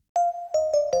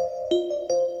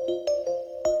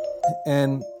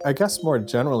And I guess more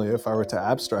generally, if I were to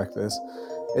abstract this,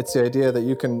 it's the idea that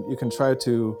you can try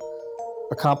to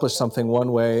accomplish something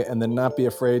one way and then not be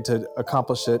afraid to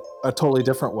accomplish it a totally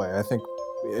different way. I think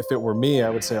if it were me, I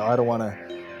would say, oh, I don't want to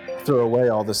throw away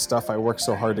all this stuff I worked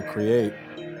so hard to create.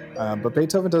 But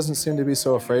Beethoven doesn't seem to be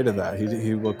so afraid of that.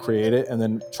 He will create it and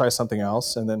then try something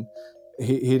else, and then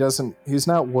he's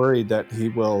not worried that he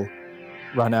will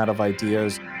run out of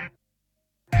ideas.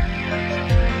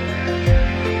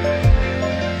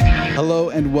 Hello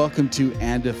and welcome to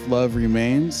And If Love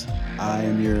Remains. I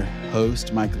am your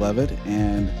host, Mike Levitt,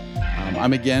 and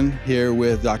I'm again here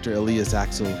with Dr. Elias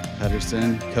Axel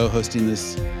Pedersen, co-hosting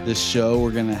this show.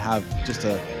 We're going to have just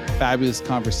a fabulous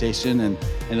conversation, and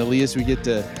Elias, we get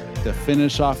to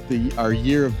finish off our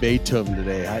year of Beethoven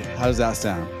today. How does that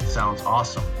sound? Sounds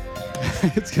awesome.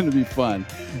 It's going to be fun.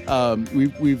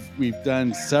 We've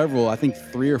done several, I think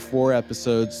 3 or 4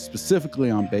 episodes specifically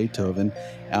on Beethoven,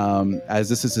 as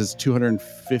this is his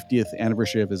 250th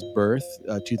anniversary of his birth,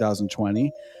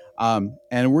 2020.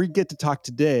 And we get to talk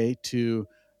today to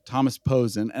Thomas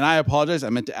Posen. And I apologize, I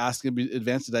meant to ask in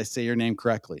advance, did I say your name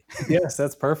correctly? Yes,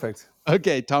 that's perfect.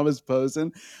 Okay, Thomas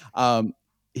Posen.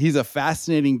 He's a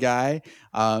fascinating guy.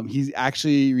 He's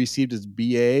actually received his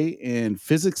BA in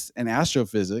physics and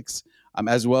astrophysics,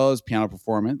 as well as piano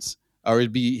performance, or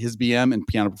it'd be his BM in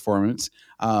piano performance.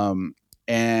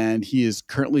 And he is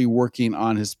currently working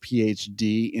on his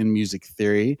PhD in music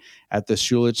theory at the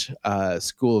Schulich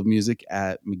School of Music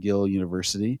at McGill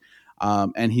University.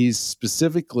 And he's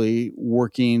specifically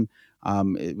working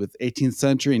with 18th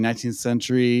century, 19th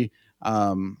century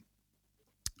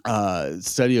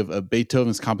study of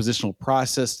Beethoven's compositional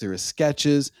process through his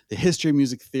sketches, the history of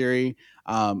music theory,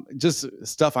 just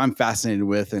stuff I'm fascinated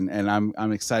with, and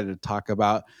I'm excited to talk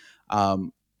about.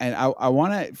 And I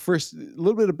want to first a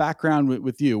little bit of background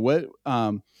with you. What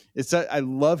it's that I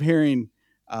love hearing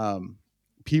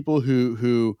people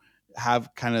who have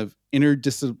kind of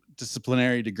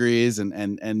interdisciplinary degrees and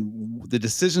the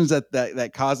decisions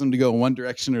that cause them to go in one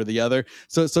direction or the other.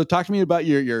 So talk to me about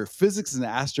your physics and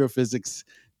astrophysics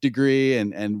degree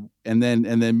and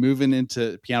then moving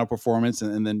into piano performance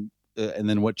and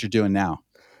then what you're doing now.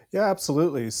 Yeah,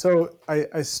 absolutely. So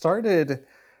I started.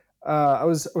 I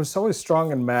was always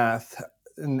strong in math,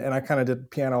 and I kind of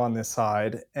did piano on this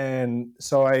side, and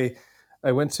so I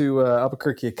went to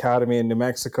Albuquerque Academy in New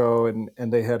Mexico, and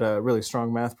they had a really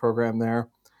strong math program there.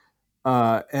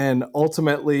 And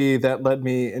ultimately, that led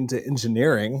me into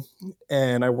engineering,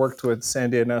 and I worked with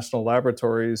Sandia National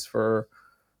Laboratories for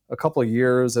a couple of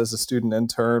years as a student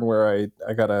intern, where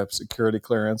I got a security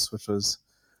clearance,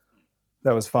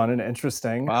 that was fun and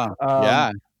interesting. Wow.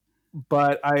 Yeah.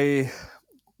 But I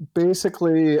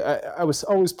was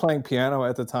always playing piano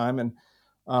at the time, and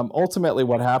ultimately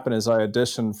what happened is I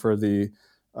auditioned for the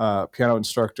piano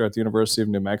instructor at the University of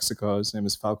New Mexico. His name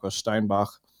is Falco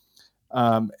Steinbach,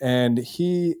 and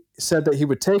he said that he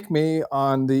would take me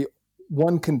on the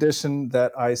one condition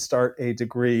that I start a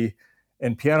degree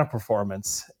in piano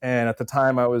performance. And at the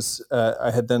time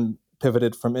I had then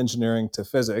pivoted from engineering to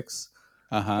physics.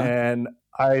 Uh-huh. And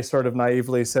I sort of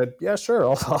naively said, yeah, sure,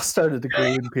 I'll start a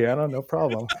degree in piano, no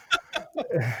problem.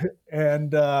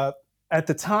 And at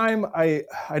the time, I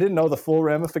didn't know the full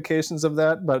ramifications of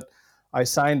that, but I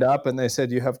signed up and they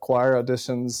said, you have choir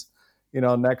auditions,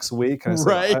 next week. And I said,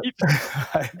 right.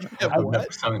 I've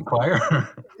never sung choir.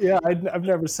 Yeah, I've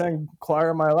never sang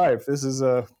choir in my life. This is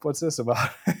what's this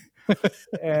about?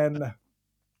 And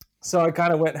so I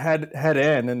kind of went head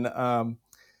in,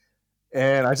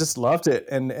 and I just loved it.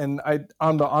 And I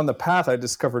on the path I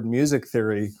discovered music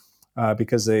theory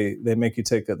because they make you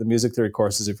take the music theory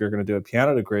courses if you're going to do a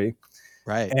piano degree.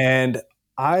 Right. And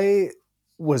I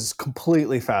was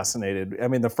completely fascinated. I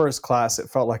mean, the first class, it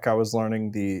felt like I was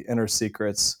learning the inner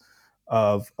secrets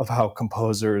of how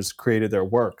composers created their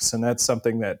works. And that's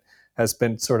something that has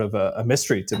been sort of a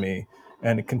mystery to me,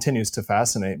 and it continues to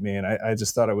fascinate me. And I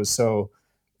just thought it was so,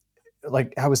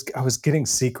 like, I was getting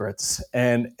secrets,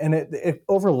 and it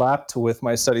overlapped with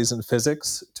my studies in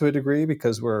physics to a degree,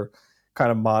 because we're kind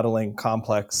of modeling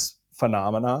complex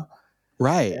phenomena.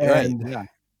 Right.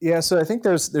 Yeah. So I think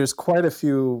there's quite a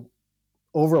few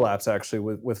overlaps actually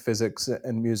with physics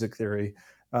and music theory.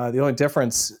 The only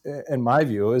difference, in my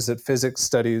view, is that physics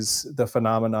studies the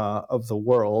phenomena of the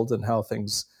world and how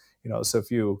things, so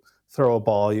if you throw a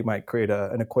ball, you might create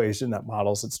an equation that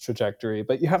models its trajectory,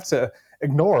 but you have to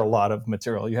ignore a lot of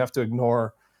material. You have to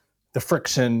ignore the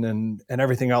friction and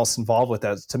everything else involved with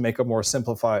that to make a more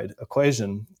simplified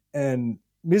equation. And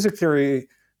music theory,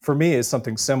 for me, is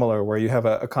something similar, where you have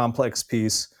a complex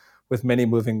piece with many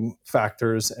moving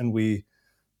factors, and we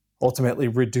ultimately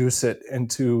reduce it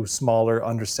into smaller,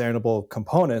 understandable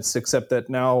components. Except that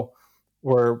now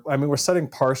we're studying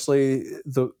partially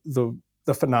the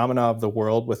phenomena of the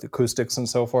world with acoustics and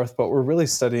so forth, but we're really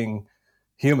studying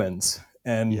humans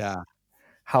and Yeah.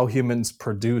 how humans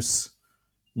produce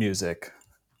music.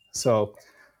 So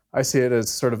I see it as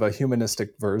sort of a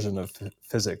humanistic version of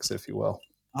physics, if you will.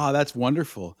 Oh, that's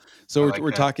wonderful. So I we're, like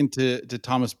we're that. talking to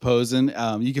Thomas Posen.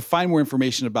 You can find more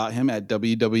information about him at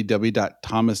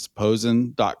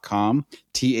www.thomasposen.com,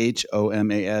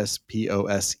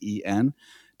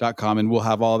 ThomasPosen.com, and we'll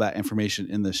have all that information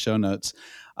in the show notes.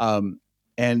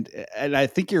 And I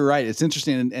think you're right. It's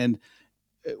interesting, and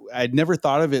I'd never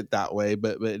thought of it that way,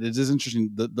 but it is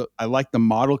interesting. I like the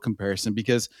model comparison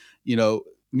because,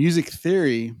 music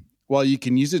theory, while you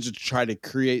can use it to try to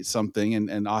create something,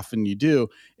 and often you do,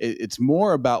 it's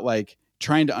more about like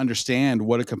trying to understand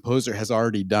what a composer has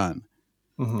already done.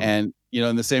 Mhm. And,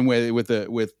 in the same way with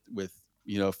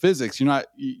physics,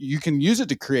 you can use it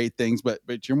to create things, but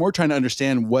you're more trying to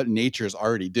understand what nature is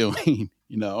already doing.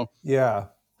 Yeah,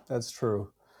 that's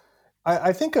true.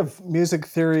 I think of music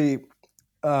theory.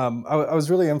 I was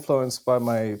really influenced by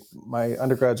my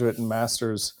undergraduate and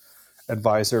master's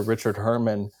advisor, Richard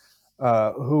Herman,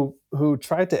 who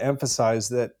tried to emphasize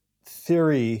that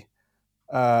theory.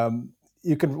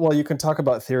 You can talk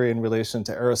about theory in relation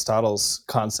to Aristotle's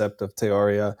concept of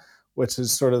theoria, which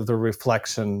is sort of the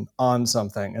reflection on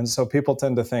something. And so people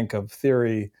tend to think of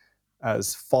theory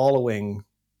as following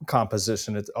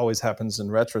composition. It always happens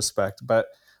in retrospect. But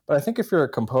I think if you're a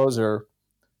composer,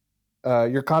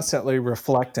 you're constantly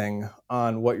reflecting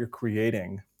on what you're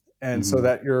creating, and so Mhm.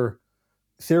 that your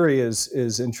theory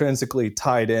is intrinsically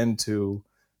tied into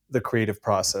the creative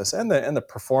process and the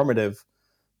performative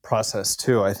process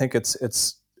too. I think it's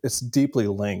deeply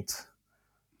linked.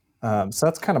 So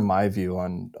that's kind of my view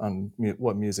on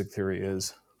what music theory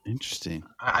is. Interesting.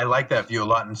 I like that view a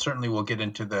lot, and certainly we'll get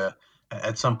into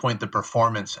at some point the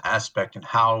performance aspect and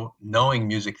how knowing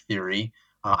music theory.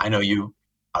 I know you,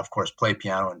 of course, play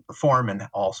piano and perform, and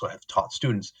also have taught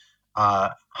students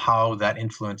how that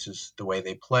influences the way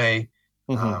they play,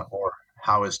 Hmm. or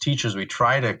how as teachers we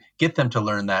try to get them to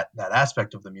learn that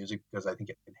aspect of the music because I think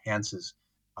it enhances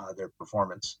their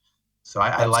performance. So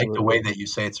I like the way Absolutely. that you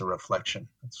say it's a reflection.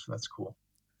 That's cool.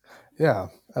 Yeah,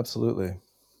 absolutely.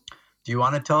 Do you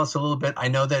want to tell us a little bit? I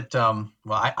know that, well,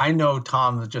 I know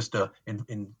Tom just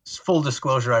in full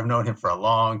disclosure, I've known him for a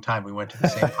long time. We went to the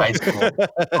same high school, Yeah.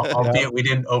 albeit we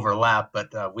didn't overlap,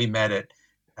 but we met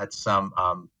at some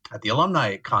at the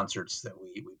alumni concerts that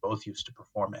we both used to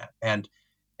perform at. And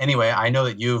anyway, I know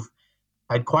that you've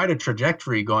had quite a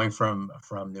trajectory going from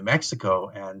New Mexico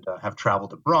and have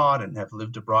traveled abroad and have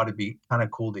lived abroad. It'd be kind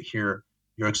of cool to hear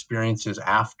your experiences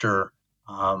after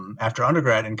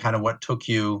undergrad and kind of what took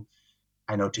you,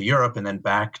 I know, to Europe and then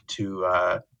back to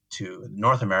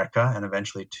North America and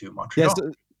eventually to Yes.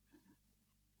 Montreal.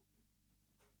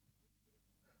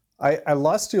 I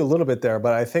lost you a little bit there,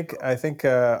 but I think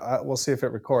we'll see if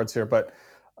it records here. But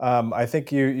I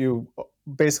think you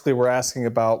basically were asking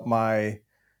about my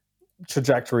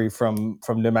trajectory from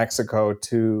New Mexico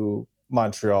to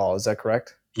Montreal. Is that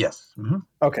correct? Yes. Hmm.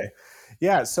 Okay.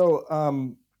 Yeah. So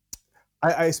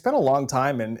I spent a long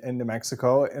time in New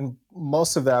Mexico, and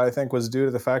most of that I think was due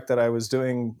to the fact that I was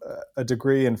doing a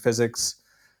degree in physics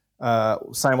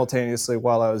simultaneously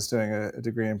while I was doing a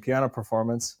degree in piano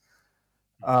performance.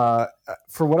 Uh,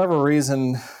 for whatever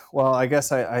reason, well, I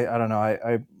guess I don't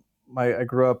know. I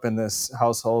grew up in this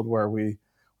household where we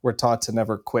were taught to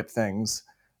never quit things,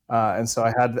 and so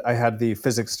I had the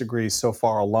physics degree so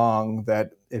far along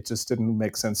that it just didn't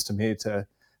make sense to me to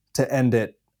end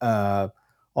it.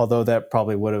 Although that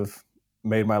probably would have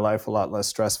made my life a lot less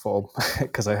stressful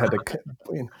because I had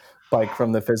to bike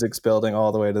from the physics building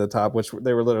all the way to the top, which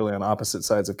they were literally on opposite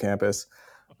sides of campus.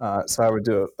 So I would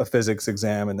do a physics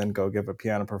exam and then go give a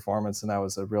piano performance, and that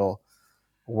was a real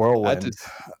That's a, whirlwind.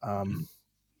 Um,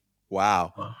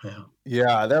 wow. Well, yeah.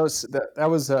 yeah, that was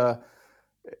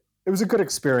it was a good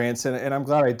experience, and I'm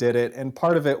glad I did it. And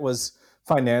part of it was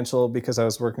financial because I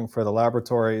was working for the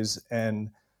laboratories, and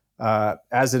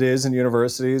as it is in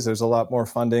universities, there's a lot more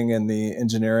funding in the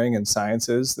engineering and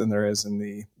sciences than there is in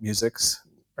the musics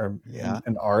or Yeah.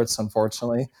 in arts,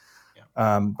 unfortunately.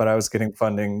 Yeah. But I was getting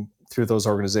funding through those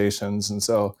organizations, and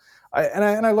so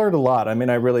I learned a lot. I mean,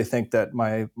 I really think that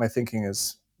my thinking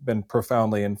has been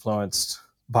profoundly influenced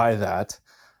by that.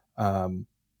 Um,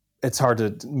 it's hard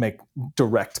to make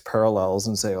direct parallels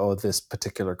and say, oh, this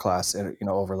particular class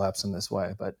overlaps in this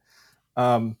way. But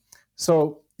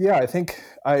so yeah, I think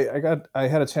I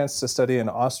had a chance to study in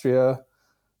Austria,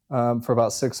 for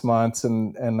about 6 months,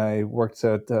 and I worked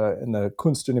at in the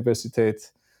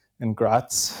Kunstuniversität in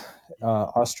Graz,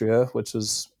 Austria, which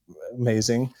was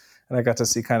amazing. And I got to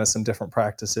see kind of some different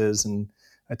practices and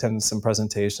attended some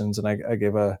presentations, and I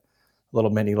gave a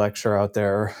little mini lecture out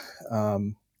there.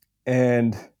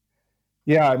 And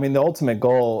yeah, I mean, the ultimate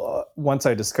goal, once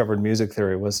I discovered music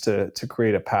theory, was to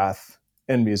create a path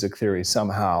in music theory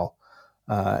somehow.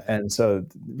 And so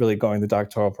really going the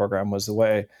doctoral program was the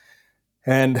way.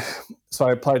 And so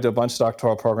I applied to a bunch of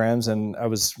doctoral programs, and I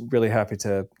was really happy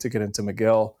to get into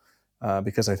McGill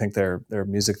because I think their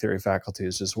music theory faculty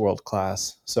is just world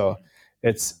class. So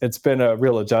it's been a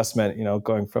real adjustment,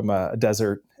 going from a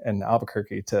desert in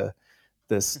Albuquerque to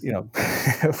this,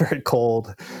 very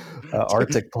cold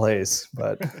Arctic place.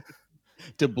 But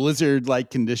to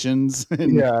blizzard-like conditions.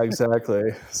 yeah,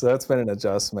 exactly. So that's been an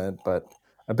adjustment, but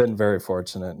I've been very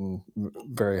fortunate and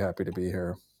very happy to be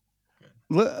here.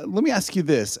 Let me ask you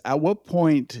this: at what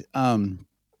point,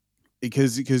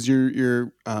 because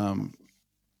your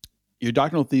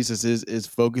doctoral thesis is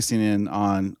focusing in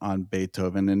on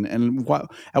Beethoven, and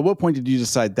at what point did you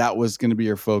decide that was going to be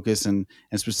your focus, and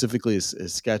specifically as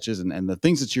sketches and the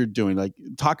things that you're doing? Like,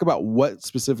 talk about what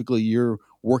specifically you're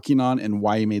working on and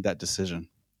why you made that decision.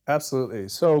 Absolutely.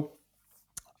 So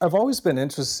I've always been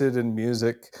interested in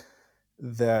music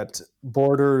that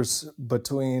borders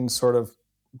between sort of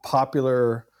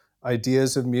popular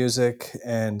ideas of music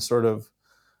and sort of,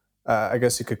 I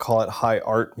guess you could call it high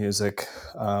art music,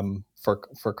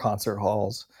 for concert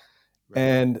halls. Right.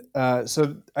 And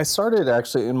so I started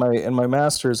actually in my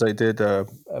master's. I did a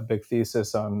big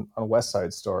thesis on West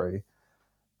Side Story,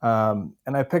 and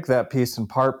I picked that piece in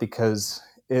part because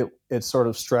it sort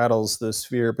of straddles the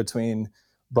sphere between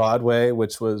Broadway,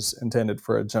 which was intended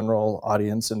for a general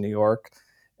audience in New York,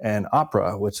 and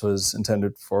opera, which was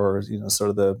intended for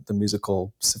sort of the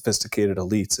musical sophisticated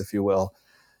elites, if you will.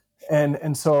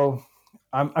 And so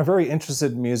I'm very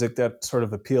interested in music that sort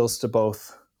of appeals to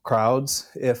both crowds,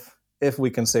 if we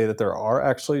can say that there are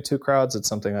actually two crowds. It's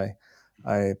something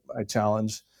I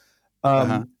challenge.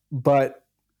 Uh-huh. But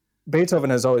Beethoven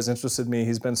has always interested me.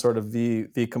 He's been sort of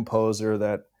the composer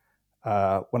that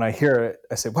when I hear it,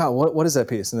 I say, "Wow, what is that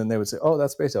piece?" And then they would say, "Oh,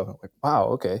 that's Beethoven." I'm like, "Wow,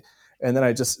 okay." And then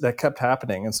that kept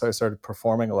happening, and so I started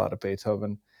performing a lot of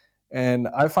Beethoven. And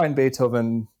I find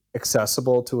Beethoven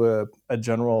accessible to a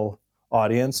general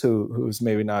audience who's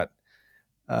maybe not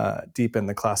deep in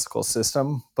the classical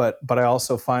system, but I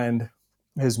also find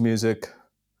his music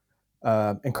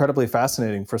incredibly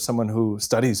fascinating for someone who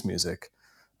studies music.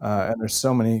 And there's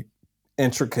so many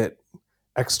intricate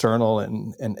external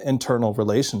and internal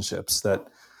relationships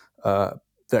uh,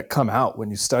 that come out when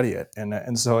you study it,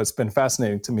 and so it's been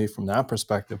fascinating to me from that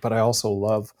perspective. But I also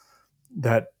love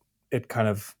that it kind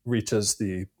of reaches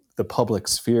the public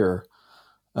sphere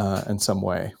in some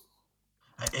way.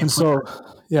 And If we, so,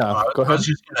 yeah, go I ahead. was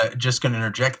just gonna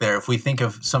interject there. If we think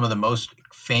of some of the most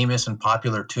famous and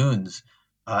popular tunes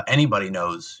anybody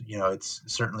knows, it's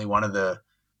certainly one of the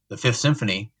Fifth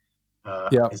Symphony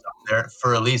Yeah, is up there.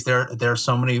 For at least there are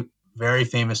so many very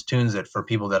famous tunes that for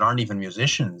people that aren't even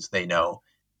musicians they know,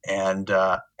 and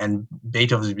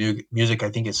Beethoven's music I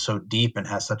think is so deep and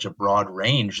has such a broad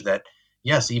range that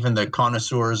yes, even the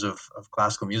connoisseurs of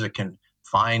classical music can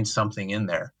find something in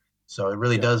there. So it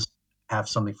really yeah, does have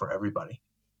something for everybody.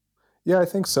 yeah. I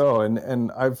think so,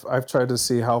 and I've tried to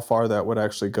see how far that would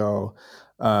actually go.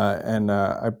 And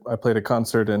I played a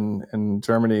concert in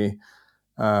Germany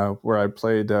where I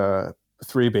played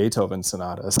three Beethoven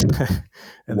sonatas,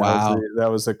 and Wow.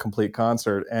 that was a complete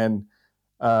concert. And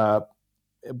uh,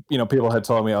 people had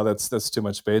told me, "Oh, that's too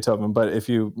much Beethoven." But if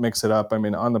you mix it up, I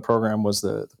mean, on the program was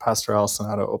the Pastoral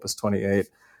Sonata, Opus 28,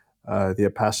 the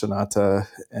Appassionata,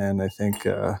 and I think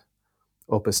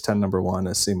Opus 10, number one,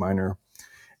 is C minor.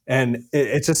 And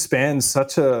it just spans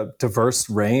such a diverse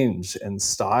range and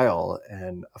style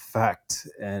and effect.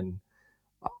 And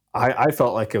I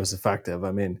felt like it was effective.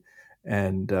 I mean,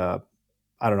 and I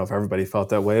don't know if everybody felt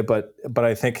that way, but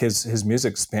I think his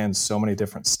music spans so many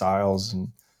different styles,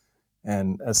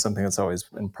 and that's something that's always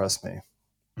impressed me.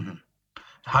 Mhm.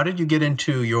 How did you get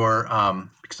into your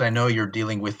because I know you're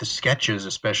dealing with the sketches,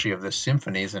 especially of the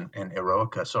symphonies and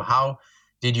Eroica. So how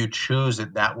did you choose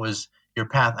that was your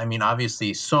path? I mean,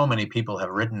 obviously, so many people have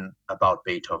written about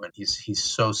Beethoven. He's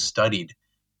so studied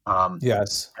um,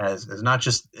 Yes. as not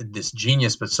just this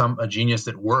genius, but a genius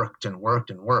that worked and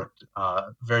worked and worked.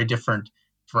 Very different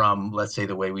from, let's say,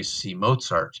 the way we see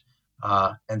Mozart.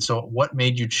 And so, what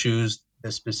made you choose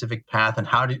this specific path? And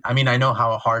how did I mean? I know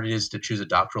how hard it is to choose a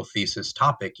doctoral thesis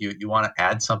topic. You want to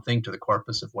add something to the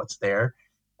corpus of what's there,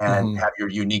 and Hmm. have your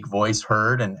unique voice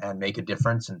heard and make a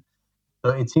difference. And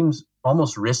So it seems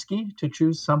almost risky to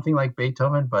choose something like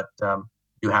Beethoven, but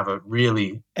you have a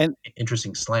really And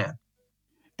interesting slant.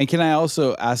 And can I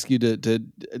also ask you to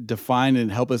define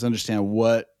and help us understand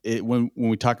what it, when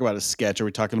we talk about a sketch, are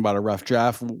we talking about a rough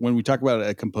draft? When we talk about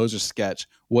a composer's sketch,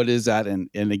 what is that? And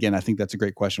again, I think that's a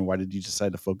great question. Why did you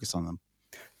decide to focus on them?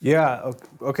 Yeah.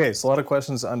 Okay. So a lot of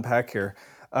questions to unpack here.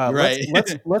 You're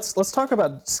Let's right. let's talk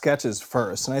about sketches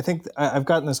first. And I think I've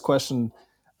gotten this question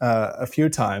a few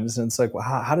times, and it's like, well,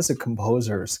 how does a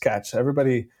composer sketch?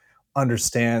 Everybody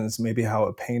understands maybe how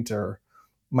a painter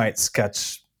might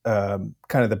sketch kind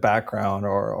of the background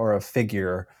or a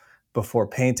figure before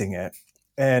painting it,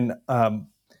 and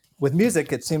with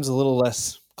music, it seems a little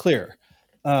less clear.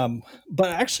 But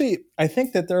actually, I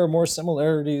think that there are more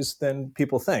similarities than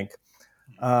people think.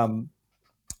 Um,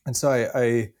 and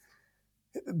so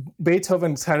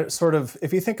Beethoven's had sort of,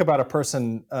 if you think about a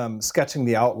person sketching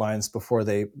the outlines before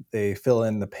they fill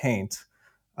in the paint,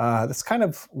 that's kind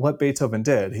of what Beethoven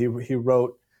did. He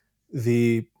wrote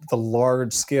the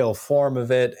large scale form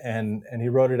of it, and he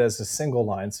wrote it as a single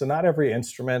line. So not every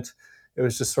instrument. It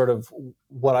was just sort of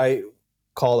what I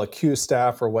call a cue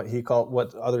staff, or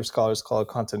what other scholars call a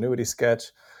continuity sketch.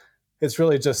 It's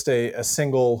really just a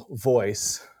single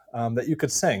voice that you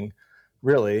could sing,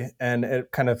 really, and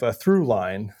it kind of a through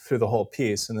line through the whole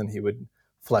piece, and then he would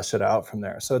flesh it out from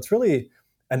there. So it's really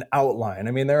an outline.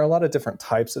 I mean, there are a lot of different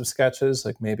types of sketches.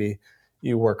 Like maybe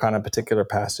you work on a particular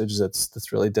passage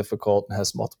that's really difficult and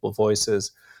has multiple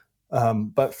voices.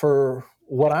 But for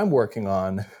what I'm working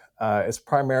on, it's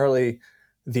primarily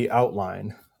the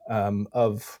outline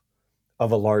of a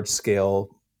large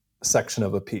scale section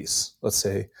of a piece. Let's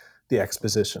say the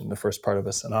exposition, the first part of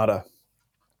a sonata.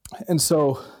 And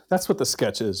so that's what the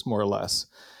sketch is, more or less.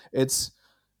 It's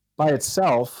by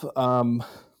itself.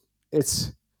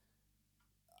 It's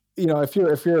if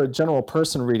you're a general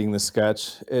person reading the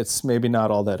sketch, it's maybe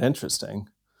not all that interesting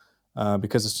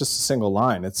because it's just a single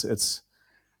line. It's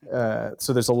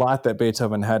so there's a lot that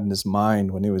Beethoven had in his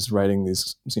mind when he was writing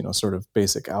these sort of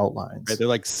basic Right? outlines. They're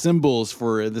like symbols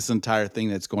for this entire thing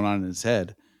that's going on in his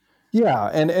head. Yeah,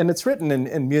 and it's written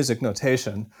in music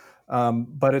notation,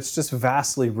 but it's just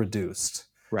vastly reduced.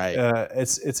 Right.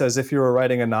 It's as if you were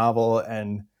writing a novel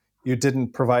and you didn't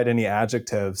provide any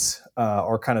adjectives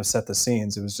or kind of set the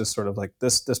scenes. It was just sort of like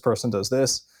this person does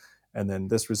this, and then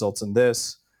this results in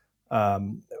this.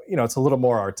 It's a little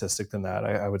more artistic than that,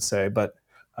 I would say, but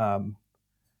um,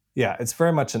 yeah, it's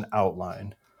very much an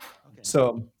outline. Okay.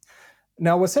 So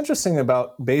now, what's interesting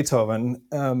about Beethoven,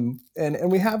 and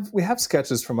we have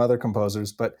sketches from other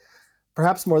composers, but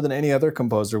perhaps more than any other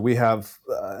composer, we have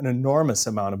an enormous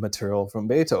amount of material from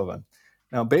Beethoven.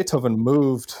 Now, Beethoven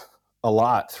moved a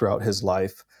lot throughout his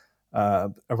life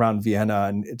around Vienna,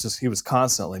 and he was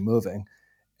constantly moving.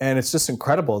 And it's just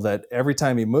incredible that every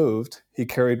time he moved, he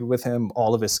carried with him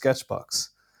all of his sketchbooks.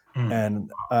 Hmm.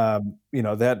 And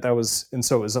that was, and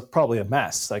so it was probably a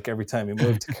mess. Like every time he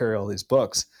moved to carry all these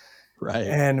books. Right.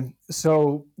 And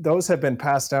so those have been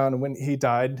passed down. And when he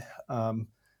died,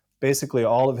 basically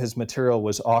all of his material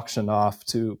was auctioned off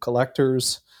to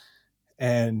collectors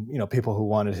and people who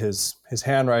wanted his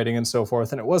handwriting and so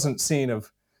forth. And it wasn't seen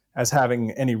as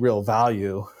having any real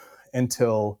value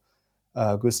until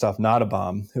Gustav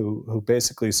Nottebohm, who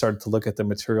basically started to look at the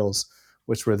materials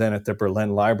which were then at the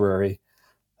Berlin Library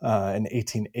in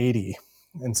 1880.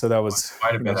 And so that was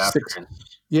quite a bit after.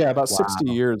 about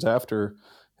 60 years after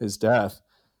his death.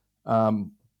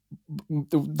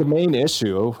 The main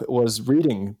issue was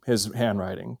reading his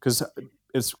handwriting, because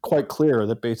it's quite clear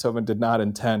that Beethoven did not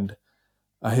intend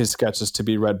his sketches to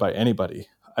be read by anybody.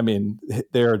 I mean,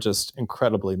 they are just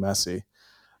incredibly messy.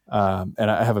 And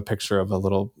I have a picture of a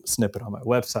little snippet on my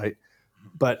website,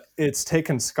 but it's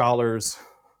taken scholars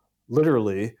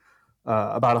literally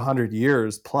about 100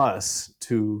 years plus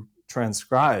to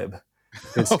transcribe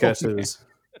his sketches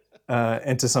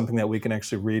into something that we can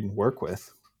actually read and work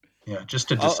with. Yeah, just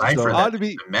to decipher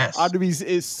that mess. Audeby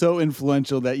is so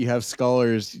influential that you have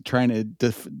scholars trying to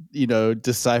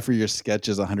decipher your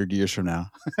sketches 100 years from now.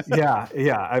 yeah.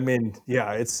 I mean,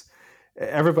 yeah, it's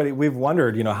everybody. We've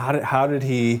wondered, how did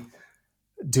he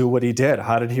do what he did?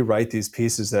 How did he write these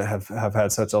pieces that have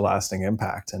had such a lasting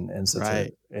impact and such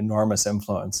an enormous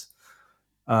influence?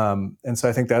 And so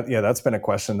I think that's been a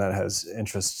question that has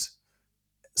interested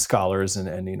scholars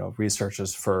and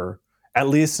researchers for at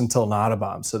least until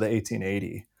Nottebohm, so the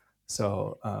 1880.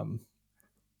 So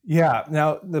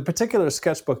now the particular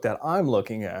sketchbook that I'm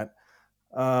looking at,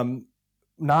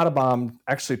 Nottebohm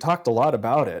actually talked a lot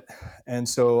about it, and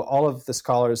so all of the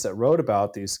scholars that wrote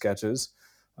about these sketches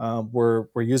were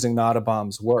using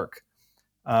Nottebohm's work.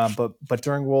 But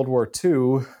during World War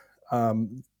II,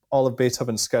 all of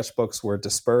Beethoven's sketchbooks were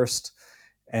dispersed.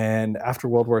 And after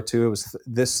World War II, it was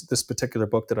this particular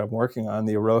book that I'm working on,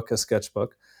 the Eroica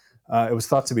sketchbook. It was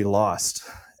thought to be lost.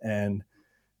 And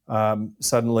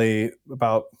suddenly,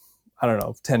 about, I don't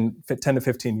know, 10 to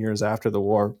 15 years after the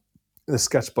war, the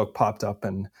sketchbook popped up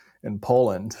in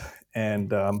Poland,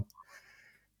 and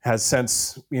has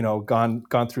since,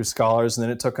 gone through scholars. And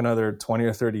then it took another 20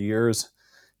 or 30 years.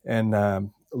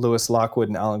 And Lewis Lockwood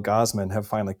and Alan Gosman have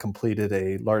finally completed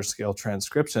a large-scale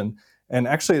transcription. And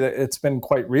actually, it's been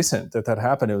quite recent that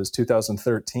happened. It was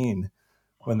 2013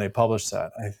 when they published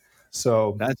that.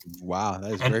 Wow.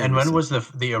 That is And very when recent. was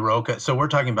the Eroica? So we're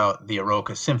talking about the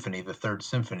Eroica Symphony, the Third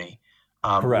Symphony.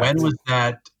 Correct. When was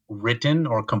that written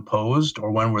or composed,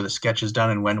 or when were the sketches done,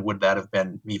 and when would that have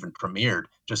been even premiered?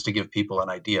 Just to give people an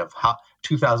idea of how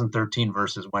 2013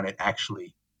 versus when it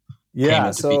actually came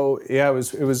into being.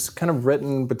 It was kind of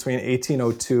written between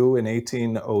 1802 and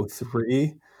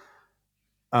 1803.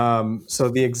 So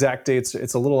the exact dates,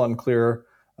 it's a little unclear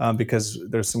because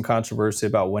there's some controversy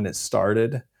about when it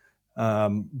started.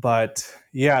 But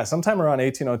yeah, sometime around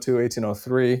 1802,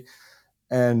 1803.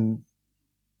 And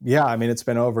yeah, I mean, it's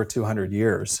been over 200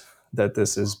 years that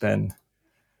this has been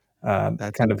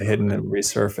That's kind of hidden incredible. and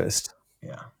resurfaced.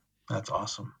 Yeah, that's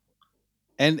awesome.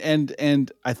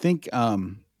 And I think,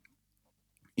 from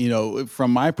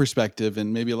my perspective,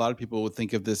 and maybe a lot of people would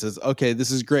think of this as, okay, this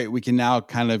is great. We can now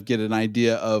kind of get an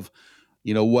idea of,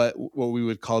 what we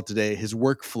would call today his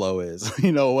workflow is.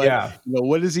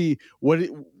 What is he?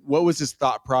 What was his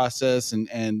thought process,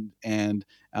 and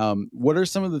what are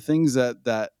some of the things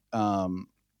that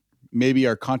maybe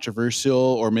are controversial,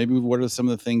 or maybe what are some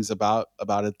of the things about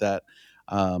it that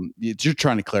you're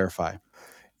trying to clarify?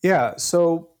 Yeah.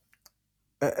 So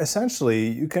essentially,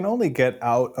 you can only get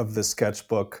out of the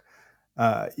sketchbook.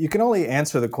 You can only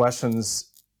answer the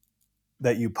questions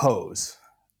that you pose.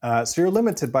 So you're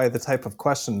limited by the type of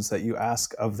questions that you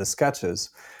ask of the sketches,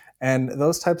 and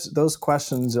those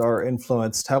questions are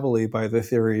influenced heavily by the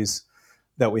theories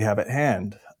that we have at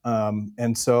hand.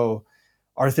 And so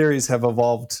our theories have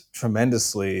evolved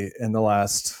tremendously in the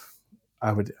last,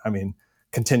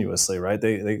 continuously, right?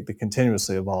 They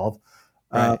continuously evolve.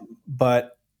 Right.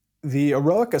 But the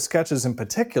Eroica sketches in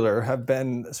particular have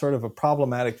been sort of a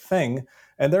problematic thing.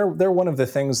 And they're one of the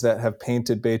things that have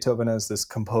painted Beethoven as this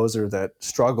composer that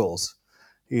struggles.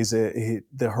 The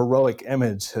heroic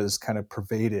image has kind of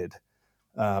pervaded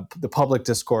the public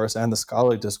discourse and the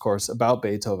scholarly discourse about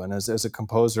Beethoven as a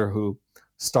composer who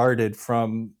started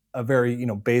from a very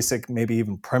basic, maybe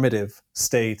even primitive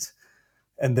state,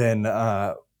 and then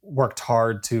worked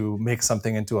hard to make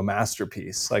something into a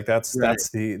masterpiece. Like that's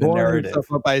the narrative.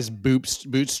 Up by his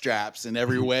bootstraps in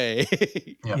every way.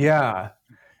 Yeah.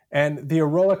 And the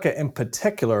Eroica in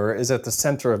particular is at the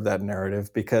center of that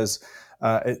narrative because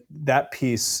that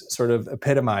piece sort of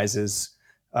epitomizes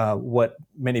what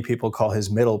many people call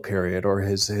his middle period or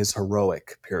his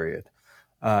heroic period.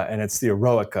 And it's the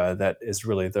Eroica that is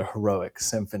really the heroic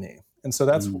symphony. And so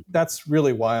that's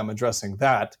really why I'm addressing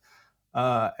that.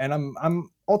 And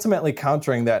I'm ultimately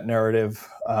countering that narrative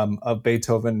of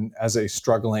Beethoven as a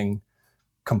struggling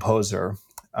composer.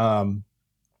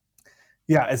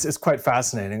 It's quite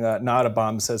fascinating.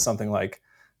 Nottebohm says something like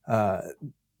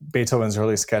Beethoven's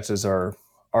early sketches are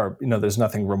there's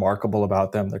nothing remarkable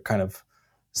about them. They're kind of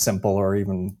simple or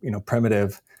even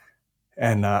primitive.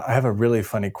 And I have a really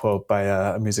funny quote by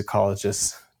a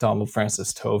musicologist, Donald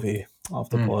Francis Tovey. I'll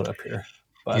have to pull it up here.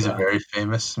 But, he's a very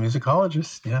famous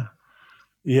musicologist. Yeah.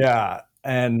 Yeah.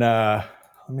 And let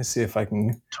me see if I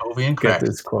can Tovey and get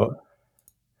this quote.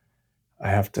 I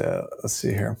have to, let's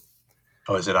see here.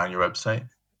 Oh, is it on your website?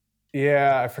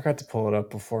 Yeah, I forgot to pull it up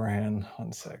beforehand.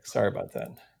 1 sec. Sorry about that.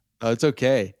 Oh, it's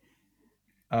okay.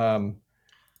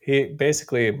 He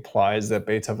basically implies that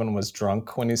Beethoven was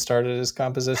drunk when he started his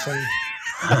composition.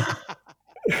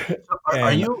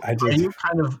 Are you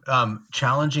kind of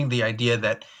challenging the idea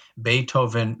that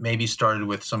Beethoven maybe started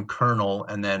with some kernel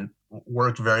and then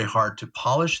worked very hard to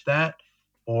polish that,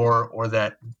 or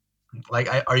that, like,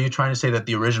 are you trying to say that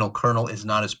the original kernel is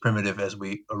not as primitive as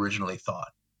we originally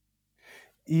thought?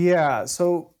 Yeah.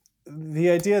 So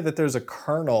the idea that there's a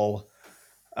kernel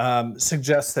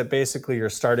suggests that basically you're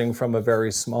starting from a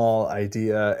very small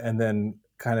idea and then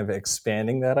kind of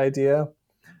expanding that idea.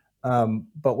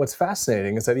 But what's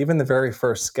fascinating is that even the very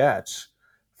first sketch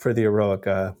for the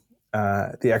Eroica,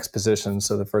 the exposition,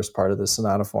 so the first part of the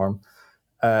sonata form,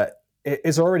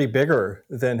 is already bigger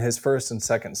than his first and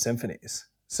second symphonies.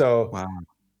 So, wow.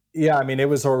 Yeah, I mean, it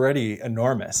was already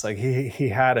enormous. Like he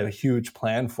had a huge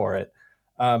plan for it.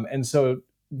 And so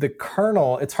the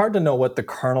kernel, it's hard to know what the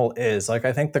kernel is. Like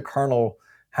I think the kernel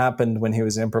happened when he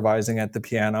was improvising at the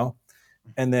piano.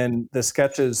 And then the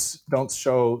sketches don't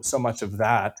show so much of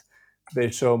that. They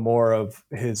show more of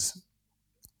his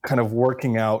kind of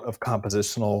working out of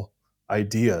compositional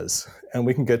ideas. And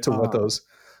we can get to what those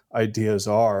ideas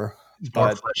are. It's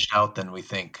more fleshed out than we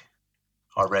think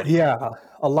already. Yeah,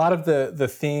 a lot of the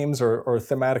themes or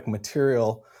thematic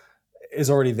material is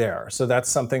already there. So that's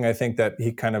something I think that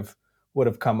he kind of would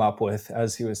have come up with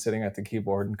as he was sitting at the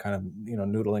keyboard and kind of,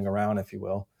 noodling around, if you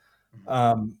will.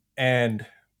 And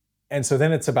so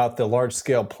then it's about the large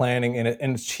scale planning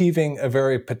and achieving a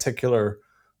very particular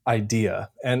idea.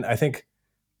 And I think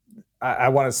I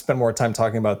want to spend more time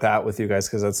talking about that with you guys,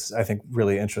 because that's, I think,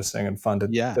 really interesting and fun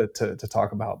to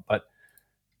talk about. But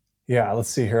yeah, let's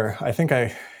see here. I think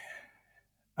I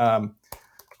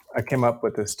came up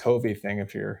with this Tovey thing,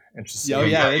 if you're interested. Oh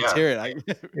yeah, let's hear it.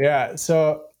 Yeah,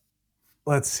 so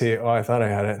let's see. Oh, I thought I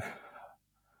had it.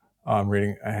 Oh, I'm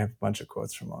reading. I have a bunch of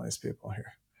quotes from all these people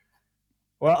here.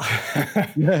 Well,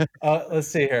 let's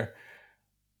see here.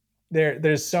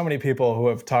 There's so many people who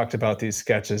have talked about these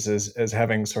sketches as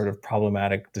having sort of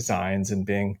problematic designs and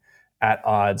being at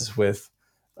odds with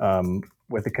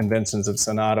the conventions of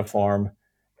sonata form.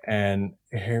 And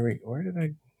where did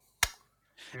I?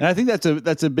 And I think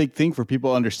that's a big thing for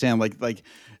people to understand. Like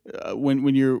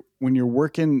when you're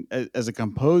working as a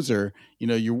composer,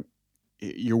 you're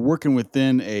working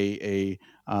within a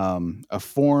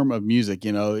form of music.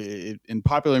 In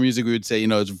popular music, we would say,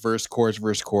 it's verse,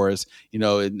 chorus. In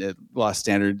a lot of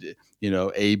standard,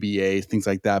 ABA, things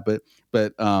like that.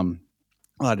 But a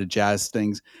lot of jazz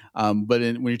things. But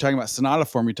when you're talking about sonata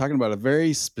form, you're talking about a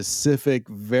very specific,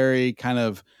 very kind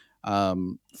of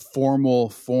formal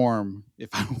form. If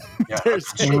I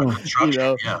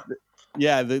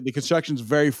the construction is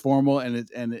very formal,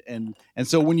 and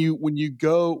so when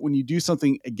you do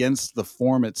something against the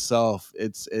form itself,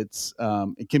 it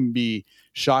can be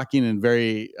shocking and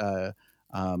very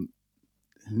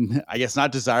I guess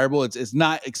not desirable. It's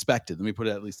not expected. Let me put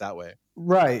it at least that way.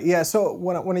 Right. Yeah. So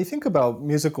when you think about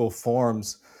musical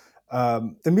forms,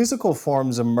 the musical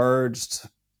forms emerged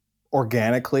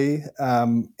organically,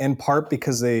 in part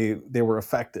because they were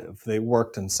effective. They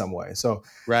worked in some way. So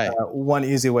one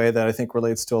easy way that I think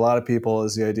relates to a lot of people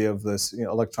is the idea of this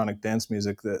electronic dance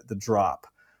music, the drop.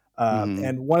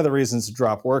 And one of the reasons the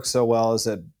drop works so well is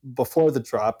that before the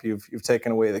drop, you've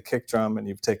taken away the kick drum and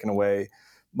you've taken away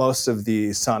most of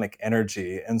the sonic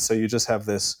energy. And so you just have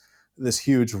this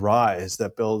huge rise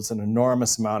that builds an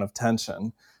enormous amount of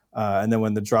tension. And then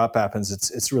when the drop happens,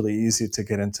 it's really easy to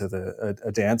get into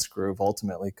a dance groove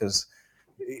ultimately, because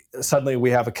suddenly we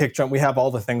have a kick drum, we have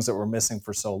all the things that we're missing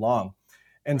for so long.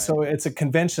 And so it's a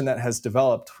convention that has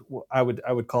developed. I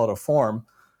would call it a form,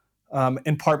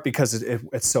 in part because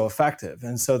it's so effective.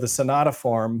 And so the sonata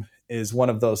form is one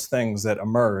of those things that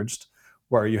emerged,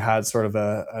 where you had sort of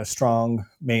a strong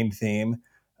main theme,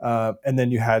 and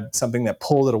then you had something that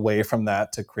pulled it away from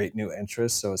that to create new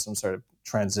interest. So some sort of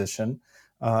transition.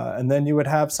 And then you would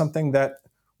have something that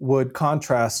would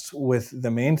contrast with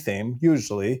the main theme,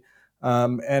 usually,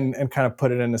 and kind of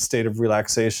put it in a state of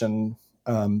relaxation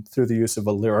through the use of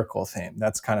a lyrical theme.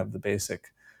 That's kind of the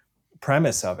basic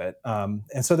premise of it.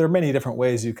 And so there are many different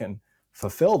ways you can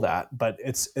fulfill that, but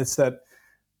it's that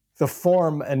the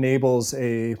form enables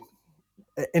a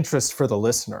interest for the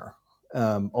listener.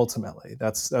 Ultimately,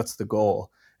 that's the goal.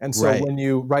 And so when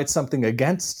you write something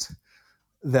against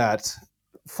that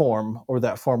form or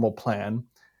that formal plan,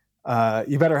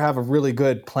 you better have a really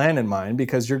good plan in mind,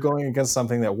 because you're going against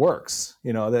something that works,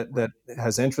 that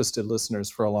has interested listeners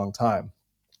for a long time.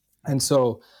 And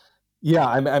so,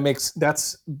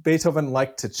 that's Beethoven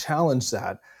liked to challenge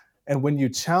that. And when you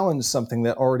challenge something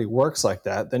that already works like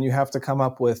that, then you have to come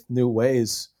up with new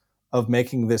ways of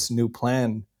making this new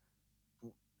plan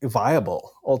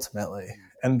viable ultimately.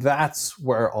 And that's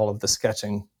where all of the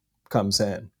sketching comes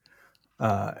in.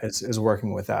 Is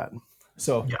working with that.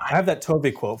 So I have that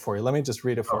Tovey quote for you. Let me just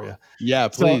read it for you. Yeah,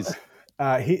 please.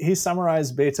 So, he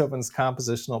summarized Beethoven's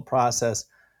compositional process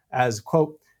as,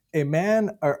 quote, a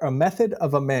method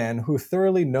of a man who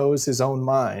thoroughly knows his own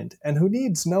mind and who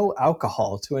needs no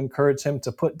alcohol to encourage him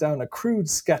to put down a crude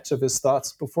sketch of his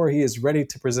thoughts before he is ready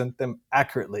to present them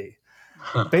accurately.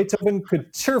 Beethoven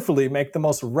could cheerfully make the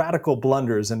most radical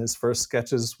blunders in his first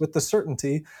sketches with the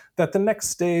certainty that the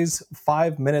next day's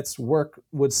 5 minutes work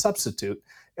would substitute,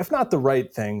 if not the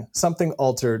right thing, something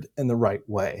altered in the right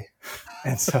way.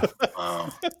 And so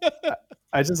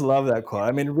I just love that quote.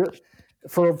 I mean,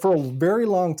 for a very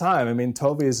long time, I mean,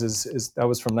 Tovey's is that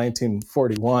was from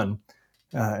 1941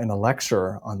 in a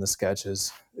lecture on the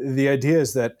sketches. The idea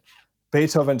is that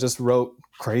Beethoven just wrote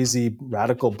crazy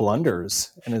radical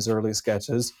blunders in his early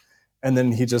sketches, and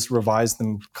then he just revised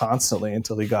them constantly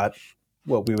until he got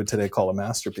what we would today call a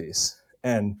masterpiece.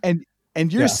 And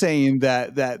you're saying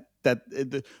that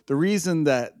the reason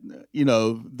that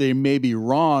they may be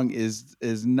wrong is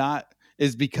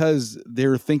because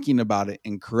they're thinking about it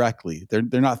incorrectly.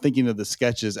 They're not thinking of the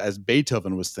sketches as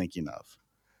Beethoven was thinking of.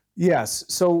 Yes.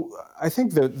 So I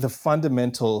think the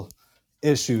fundamental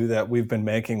issue that we've been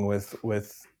making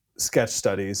with sketch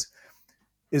studies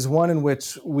is one in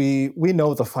which we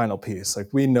know the final piece, like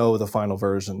we know the final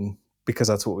version because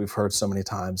that's what we've heard so many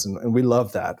times, and we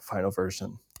love that final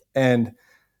version. And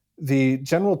the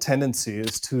general tendency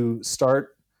is to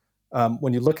start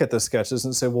when you look at the sketches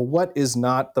and say, well, what is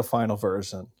not the final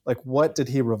version? Like, what did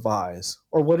he revise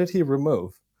or what did he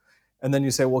remove? And then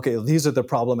you say, well, okay, these are the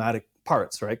problematic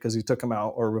parts, right? Because he took them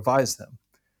out or revised them.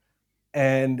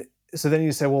 And so then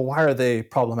you say, well, why are they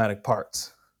problematic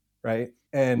parts, right?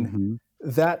 And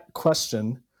that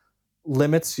question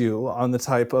limits you on the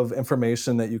type of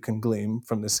information that you can glean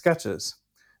from the sketches,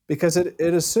 because it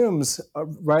assumes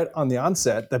right on the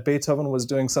onset that Beethoven was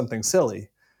doing something silly.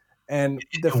 And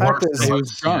the fact is, he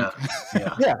was drunk.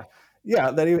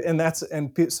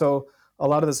 So a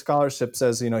lot of the scholarship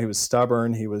says, he was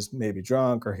stubborn, he was maybe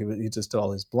drunk, or he just did all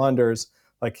these blunders.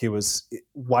 Like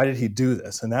why did he do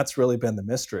this? And that's really been the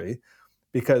mystery,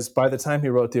 because by the time he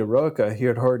wrote the Eroica, he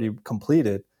had already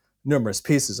completed numerous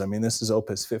pieces. I mean, this is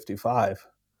Opus 55.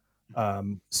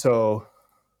 So,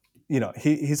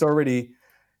 he's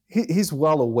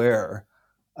well aware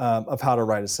of how to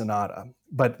write a sonata,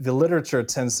 but the literature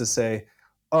tends to say,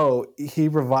 oh, he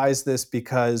revised this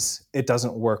because it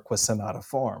doesn't work with sonata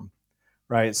form,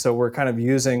 right? So we're kind of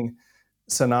using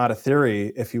sonata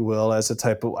theory, if you will, as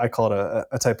I call it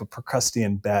a type of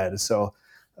Procrustean bed. So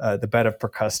the bed of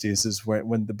Procrustes is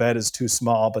when the bed is too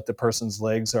small, but the person's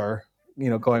legs are,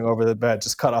 going over the bed,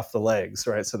 just cut off the legs,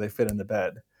 right? So they fit in the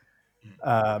bed.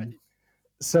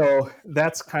 So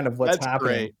that's kind of what's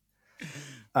happening.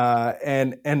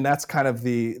 And that's kind of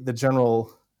the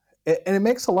general, and it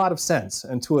makes a lot of sense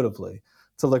intuitively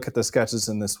to look at the sketches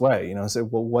in this way, say,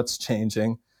 well, what's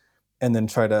changing? And then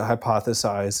try to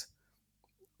hypothesize,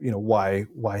 why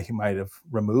he might have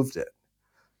removed it.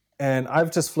 And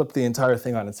I've just flipped the entire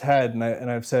thing on its head, and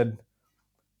I've said,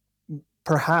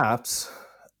 perhaps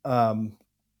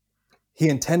he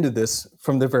intended this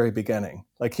from the very beginning.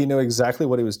 Like, he knew exactly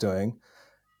what he was doing,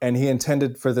 and he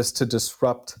intended for this to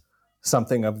disrupt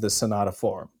something of the sonata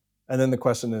form. And then the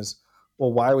question is,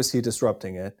 well, why was he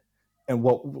disrupting it? And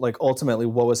ultimately,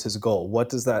 what was his goal? What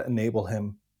does that enable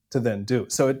him to then do?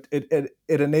 So it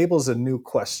enables a new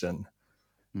question.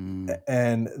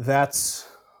 And that's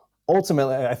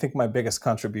ultimately, I think, my biggest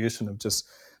contribution of just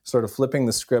sort of flipping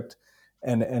the script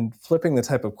and flipping the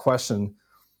type of question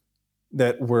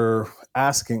that we're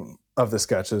asking of the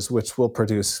sketches, which will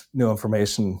produce new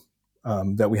information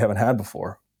that we haven't had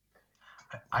before.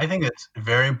 I think it's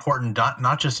very important,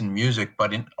 not just in music,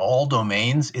 but in all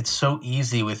domains. It's so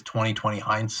easy with 2020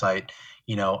 hindsight.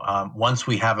 Once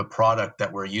we have a product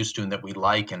that we're used to and that we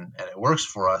like and it works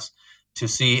for us, to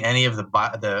see any of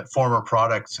the former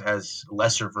products as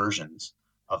lesser versions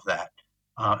of that.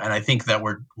 And I think that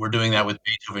we're doing that with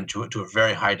Beethoven to a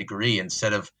very high degree,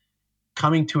 instead of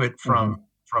coming to it from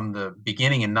the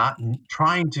beginning and not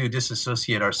trying to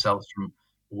disassociate ourselves from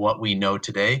what we know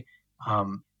today.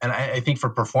 And I think for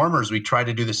performers, we try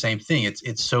to do the same thing.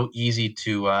 It's so easy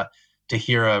to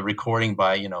hear a recording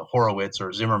by Horowitz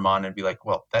or Zimmerman and be like,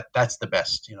 well, that's the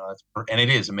best, and it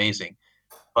is amazing.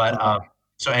 But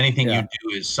so anything you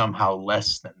do is somehow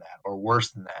less than that or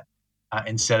worse than that.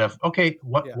 Instead of, okay,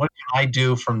 what can I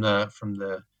do from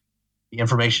the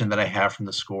information that I have from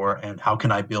the score, and how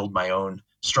can I build my own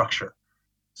structure?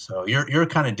 So you're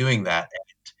kind of doing that.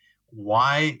 And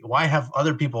why have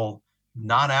other people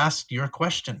not asked your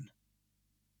question?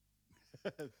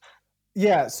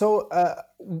 Yeah, so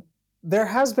there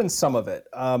has been some of it,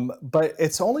 but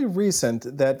it's only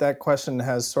recent that question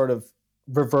has sort of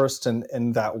reversed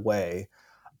in that way.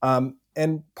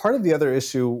 And part of the other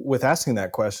issue with asking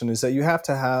that question is that you have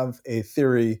to have a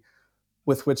theory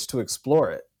with which to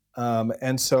explore it.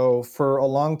 And so for a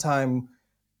long time,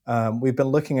 we've been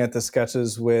looking at the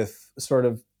sketches with sort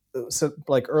of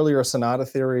like earlier sonata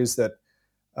theories that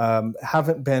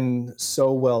haven't been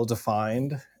so well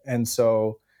defined. And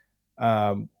so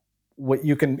what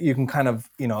you can kind of,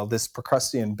 this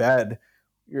Procrustean bed,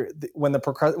 when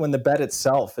the bed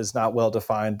itself is not well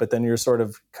defined, but then you're sort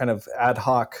of kind of ad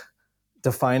hoc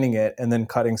defining it and then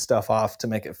cutting stuff off to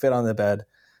make it fit on the bed.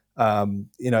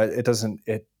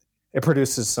 It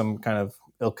produces some kind of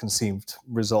ill-conceived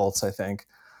results, I think.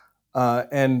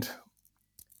 And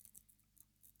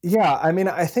Yeah, I mean,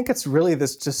 I think it's really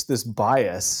this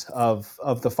bias of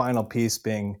the final piece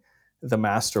being the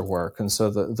masterwork, and so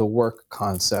the work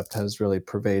concept has really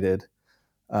pervaded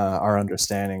our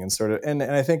understanding and sort of, and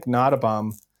I think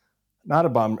Nottebohm,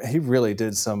 he really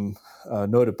did some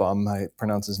Nottebohm. I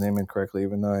pronounce his name incorrectly,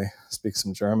 even though I speak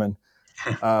some German.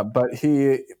 But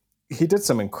he did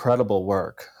some incredible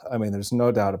work. I mean, there's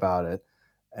no doubt about it.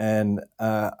 And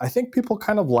I think people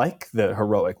kind of like the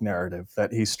heroic narrative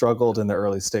that he struggled in the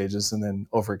early stages and then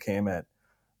overcame it.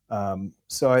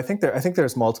 So I think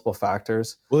there's multiple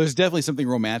factors. Well, there's definitely something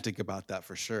romantic about that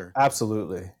for sure.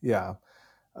 Absolutely, yeah.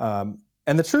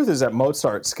 And the truth is that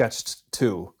Mozart sketched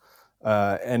too,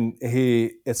 and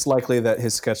it's likely that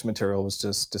his sketch material was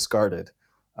just discarded.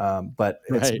 But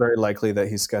it's Right. very likely that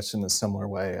he sketched in a similar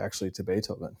way, actually, to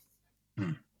Beethoven.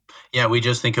 Hmm. Yeah, we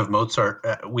just think of Mozart.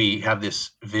 We have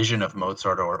this vision of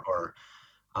Mozart, or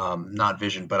not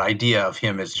vision, but idea of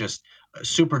him as just a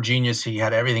super genius. He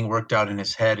had everything worked out in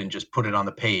his head and just put it on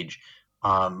the page.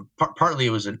 Partly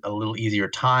it was a little easier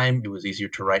time. It was easier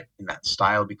to write in that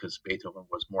style because Beethoven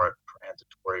was more a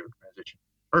transitory or transition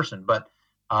person. But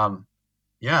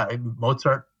yeah,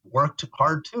 Mozart worked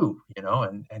hard too,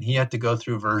 and he had to go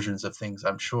through versions of things,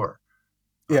 I'm sure.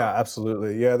 Yeah,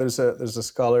 absolutely. Yeah, there's a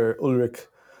scholar, Ulrich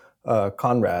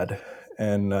Conrad,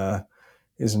 and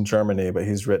he's in Germany, but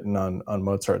he's written on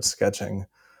Mozart's sketching.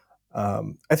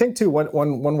 I think too,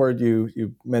 one word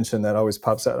you mentioned that always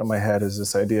pops out in my head is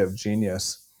this idea of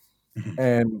genius. Mhm.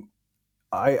 And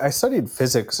I studied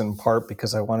physics in part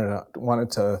because I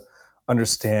wanted to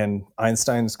understand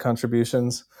Einstein's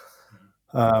contributions,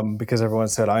 because everyone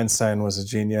said Einstein was a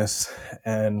genius,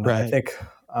 and I Right. think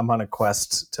I'm on a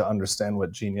quest to understand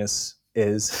what genius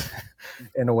is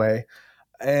in a way.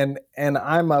 And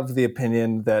I'm of the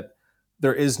opinion that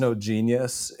there is no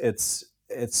genius. It's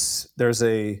there's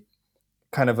a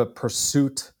kind of a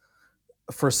pursuit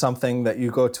for something that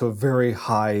you go to a very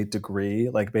high degree.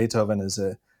 Like Beethoven is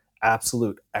a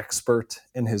absolute expert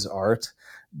in his art,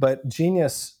 but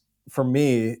genius for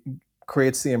me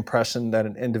creates the impression that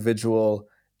an individual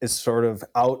is sort of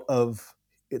out of,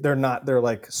 they're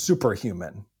like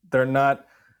superhuman. They're not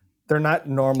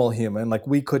normal human. Like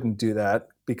we couldn't do that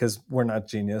because we're not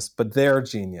genius, but they're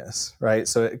genius, right?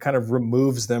 So it kind of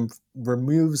removes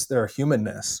their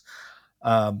humanness.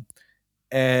 Um,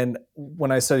 and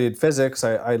when I studied physics,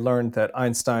 I learned that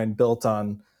Einstein built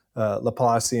on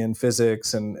Laplacian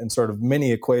physics and sort of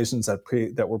many equations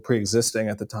that were pre-existing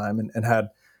at the time, and had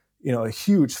a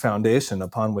huge foundation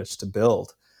upon which to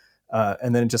build.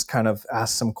 And then just kind of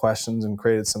asked some questions and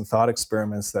created some thought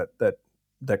experiments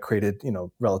that created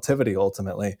relativity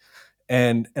ultimately.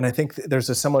 And I think there's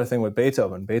a similar thing with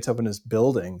Beethoven. Beethoven is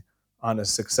building on his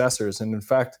successors, and in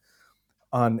fact,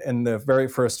 in the very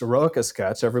first Eroica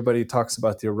sketch, everybody talks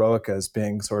about the Eroica as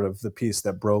being sort of the piece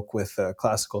that broke with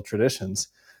classical traditions.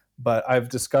 But I've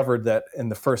discovered that in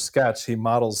the first sketch, he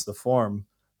models the form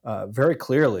very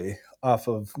clearly off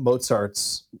of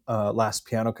Mozart's Last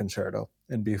Piano Concerto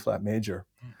in B flat major.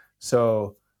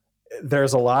 So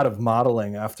there's a lot of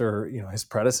modeling after his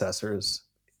predecessors,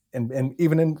 and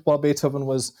even while Beethoven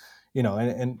was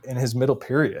in his middle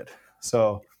period.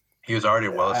 So He was already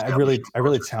well I established really I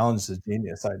really composer. challenge the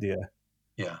genius idea.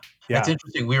 Yeah. It's Yeah.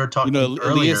 interesting. We were talking Elias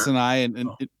earlier. and I,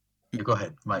 Oh, you go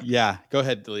ahead, Mike. yeah, go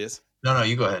ahead, Elias. No,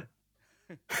 you go ahead.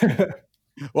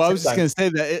 Well, I Same was just time. going to say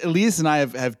that Elias and I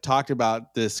have talked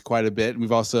about this quite a bit. We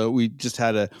just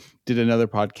did another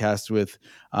podcast with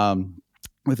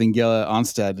Angela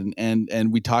Onstad,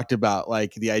 and we talked about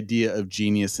like the idea of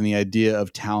genius and the idea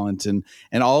of talent and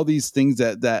all these things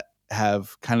that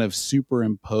have kind of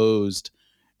superimposed.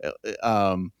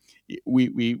 Um,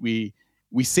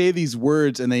 we say these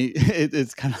words and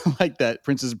it's kind of like that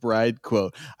Princess Bride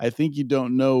quote. I think you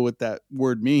don't know what that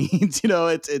word means.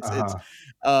 It's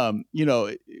Uh-huh. you know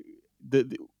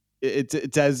the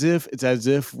it's as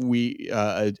if we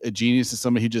a genius is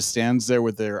somebody who just stands there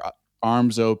with their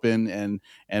arms open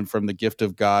and from the gift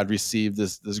of God received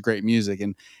this great music,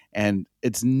 and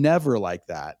it's never like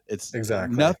that. It's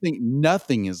Exactly.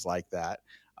 nothing is like that.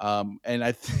 And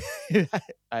I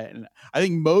I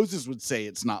think Moses would say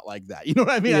it's not like that. You know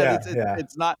what I mean? Yeah, yeah.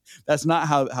 It's not. That's not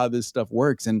how this stuff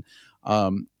works. And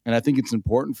I think it's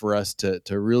important for us to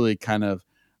really kind of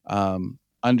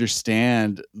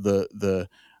understand the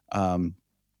um,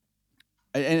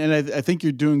 I think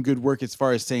you're doing good work as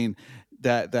far as saying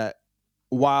that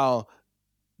while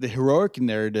the heroic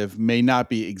narrative may not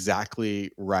be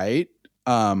exactly right,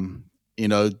 um,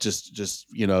 just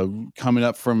coming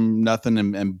up from nothing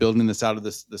and building this out of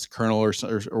this kernel or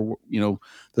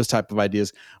those type of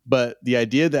ideas, but the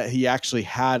idea that he actually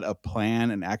had a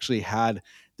plan and actually had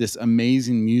this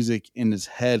amazing music in his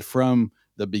head from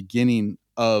the beginning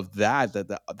of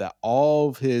that all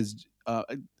of his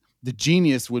the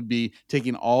genius would be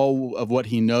taking all of what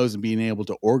he knows and being able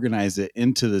to organize it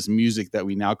into this music that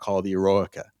we now call the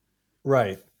Eroica.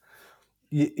 Right.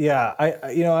 Yeah.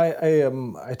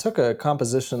 I took a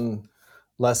composition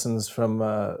lessons from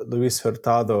Luis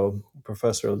Hurtado,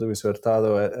 Professor Luis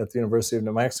Hurtado at the University of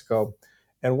New Mexico.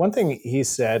 And one thing he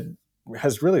said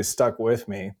has really stuck with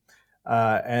me.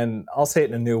 And I'll say it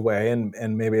in a new way,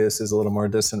 and maybe this is a little more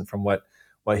distant from what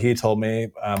he told me,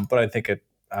 but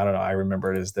I don't know, I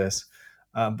remember it as this.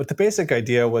 But the basic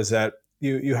idea was that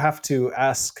you have to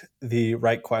ask the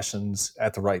right questions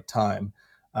at the right time.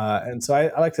 And so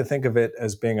I like to think of it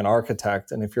as being an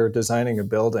architect. And if you're designing a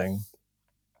building,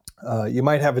 you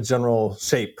might have a general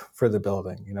shape for the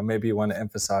building. Maybe you want to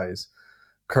emphasize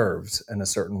curves in a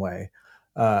certain way.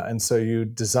 And so you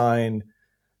design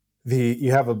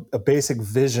you have a basic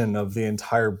vision of the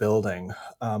entire building.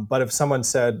 But if someone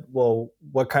said, well,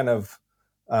 what kind of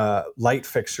light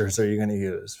fixtures are you going to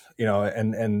use?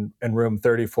 In room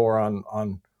 34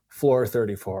 on floor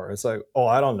 34, it's like, oh,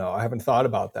 I don't know. I haven't thought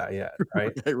about that yet.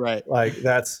 Right. Right. Like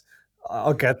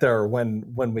I'll get there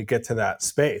when we get to that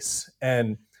space.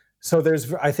 And so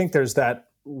I think there's that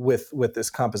with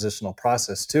this compositional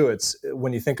process too. It's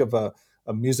when you think of a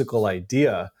musical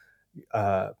idea,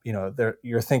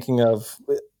 you're thinking of,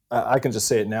 I can just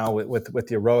say it now with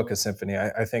the Eroica Symphony.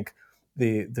 I think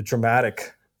the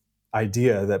dramatic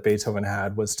idea that Beethoven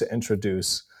had was to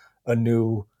introduce a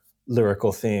new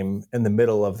lyrical theme in the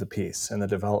middle of the piece and the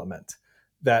development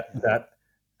that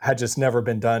had just never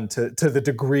been done to the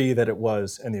degree that it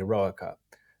was in the Eroica.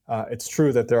 It's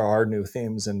true that there are new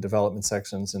themes and development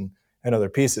sections and other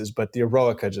pieces, but the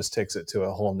Eroica just takes it to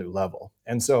a whole new level.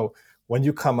 And so when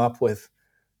you come up with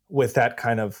that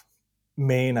kind of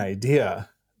main idea,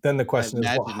 then the question is,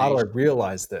 well, how do I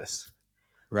realize this?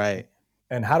 Right.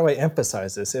 And how do I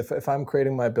emphasize this? If I'm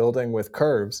creating my building with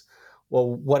curves, well,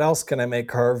 what else can I make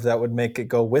curve that would make it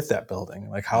go with that building?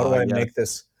 Like, how do I make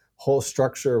this whole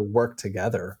structure work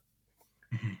together?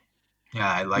 Mm-hmm. Yeah,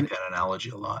 I like that analogy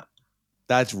a lot.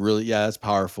 That's really, that's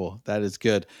powerful. That is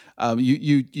good.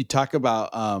 You talk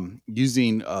about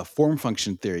using form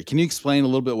function theory. Can you explain a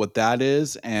little bit what that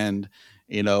is, and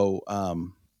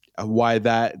why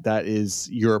that is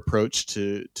your approach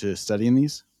to studying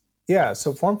these? Yeah.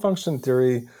 So form function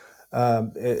theory,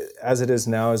 as it is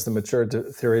now, is the mature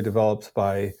theory developed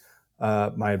by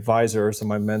my advisor, so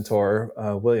my mentor,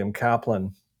 William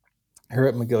Kaplan, here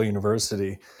at McGill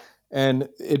University. And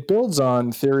it builds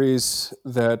on theories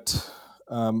that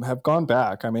have gone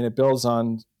back. I mean, it builds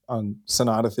on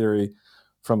sonata theory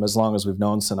from as long as we've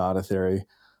known sonata theory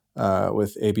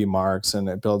with A.B. Marx, and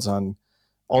it builds on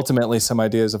ultimately some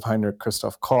ideas of Heinrich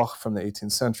Christoph Koch from the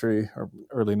 18th century or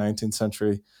early 19th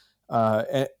century.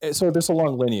 And so there's a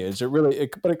long lineage.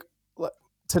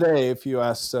 Today, if you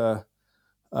asked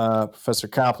Professor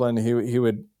Kaplan, he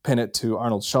would pin it to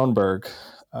Arnold Schoenberg,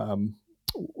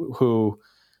 who,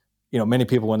 many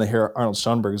people, when they hear Arnold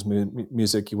Schoenberg's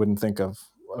music, you wouldn't think of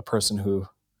a person who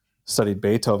studied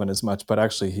Beethoven as much, but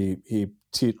actually he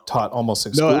taught almost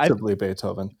exclusively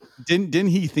Beethoven. Didn't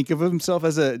he think of himself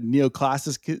as a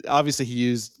neoclassicist? Obviously, he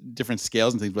used different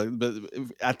scales and things, but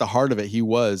at the heart of it, he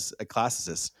was a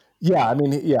classicist. Yeah, I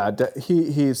mean,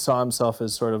 he saw himself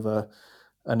as sort of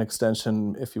an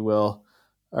extension, if you will,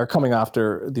 or coming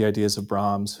after the ideas of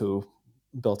Brahms, who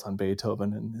built on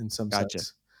Beethoven in some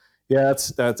sense. Yeah,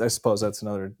 that's. I suppose that's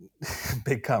another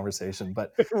big conversation,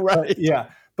 but right.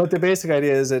 But the basic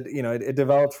idea is that it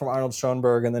developed from Arnold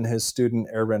Schoenberg and then his student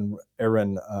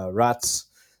Aaron Ratz,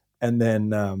 and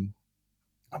then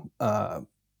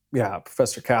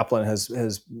Professor Kaplan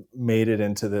has made it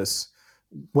into this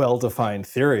well-defined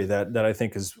theory that I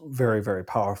think is very, very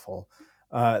powerful.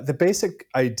 The basic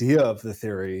idea of the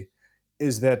theory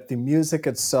is that the music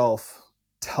itself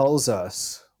tells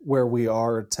us where we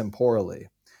are temporally.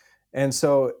 And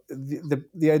so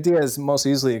the idea is most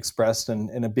easily expressed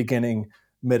in a beginning,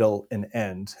 middle, and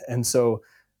end. And so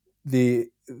the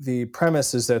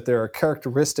premise is that there are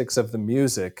characteristics of the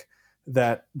music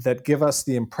that give us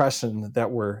the impression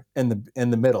that we're in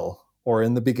the middle or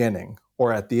in the beginning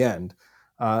or at the end.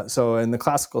 So in the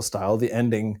classical style, the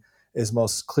ending is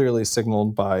most clearly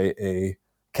signaled by a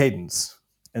cadence.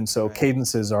 And so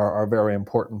cadences are a very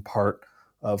important part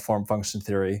of form function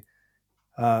theory.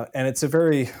 And it's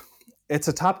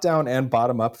a top-down and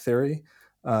bottom-up theory.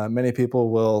 Many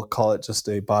people will call it just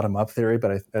a bottom-up theory,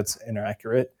 but that's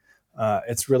inaccurate.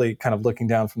 It's really kind of looking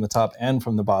down from the top and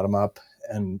from the bottom up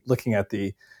and looking at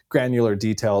the granular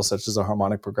details such as the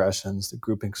harmonic progressions, the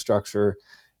grouping structure,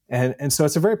 And so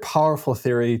it's a very powerful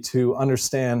theory to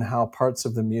understand how parts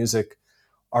of the music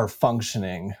are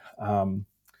functioning.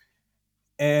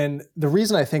 And the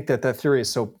reason I think that theory is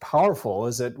so powerful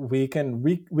is that we can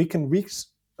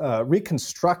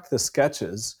reconstruct the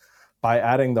sketches by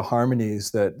adding the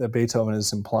harmonies that Beethoven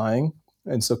is implying,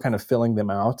 and so kind of filling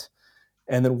them out.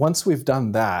 And then once we've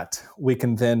done that, we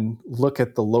can then look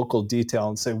at the local detail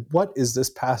and say, what is this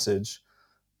passage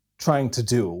trying to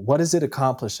do? What is it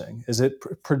accomplishing? Is it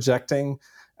projecting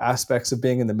aspects of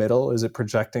being in the middle? Is it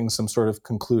projecting some sort of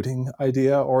concluding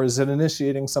idea? Or is it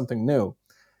initiating something new?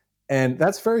 And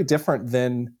that's very different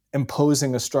than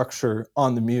imposing a structure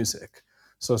on the music.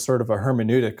 So sort of a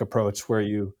hermeneutic approach where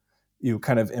you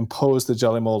kind of impose the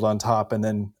jelly mold on top and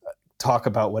then talk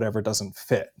about whatever doesn't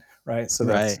fit, right? So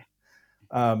that's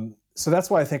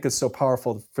why I think it's so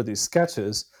powerful for these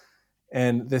sketches.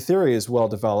 And the theory is well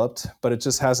developed, but it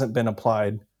just hasn't been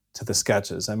applied to the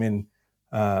sketches. I mean,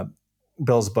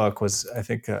 Bill's book was, I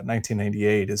think,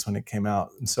 1998 is when it came out.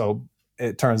 And so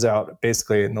it turns out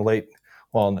basically in the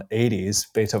in the 80s,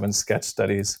 Beethoven's sketch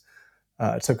studies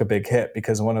took a big hit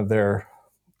because one of their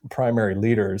primary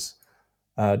leaders,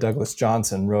 Douglas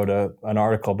Johnson, wrote an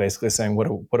article basically saying, what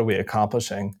are we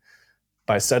accomplishing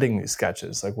by studying these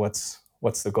sketches? Like, what's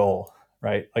the goal,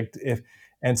 right?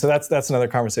 And so that's another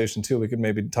conversation too. We could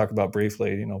maybe talk about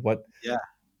briefly,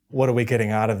 what are we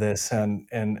getting out of this?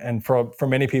 And for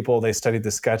many people, they studied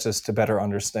the sketches to better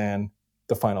understand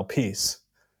the final piece.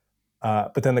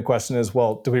 But then the question is,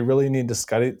 well, do we really need to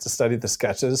study the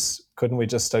sketches? Couldn't we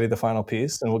just study the final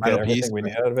piece and we'll get everything we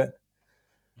need out of it?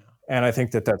 Yeah. And I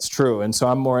think that that's true. And so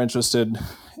I'm more interested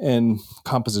in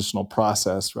compositional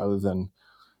process rather than,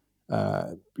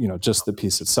 just the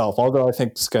piece itself. Although I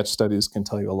think sketch studies can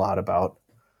tell you a lot about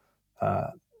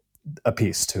a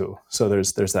piece too. So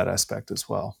there's that aspect as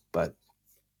well. But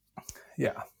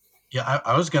yeah. Yeah,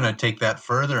 I was going to take that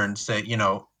further and say,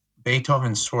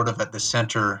 Beethoven's sort of at the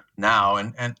center now,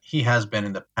 and he has been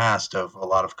in the past, of a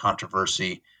lot of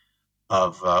controversy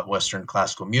of Western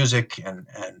classical music and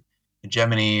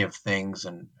hegemony of things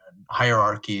and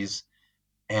hierarchies.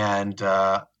 And,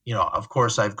 of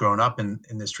course, I've grown up in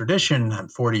this tradition. I'm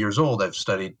 40 years old. I've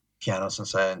studied piano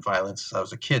and violin since I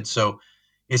was a kid. So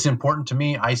it's important to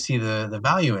me. I see the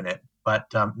value in it,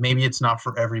 but maybe it's not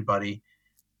for everybody.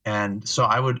 And so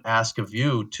I would ask of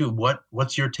you, too,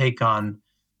 what's your take on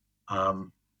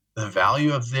the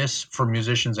value of this for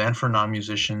musicians and for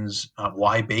non-musicians?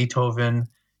 Why Beethoven?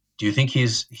 Do you think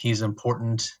he's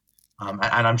important?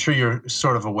 And I'm sure you're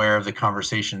sort of aware of the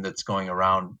conversation that's going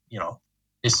around,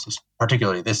 this is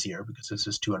particularly this year because this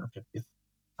is 250th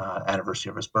anniversary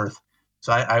of his birth.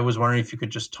 So I was wondering if you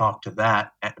could just talk to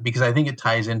that, because I think it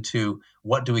ties into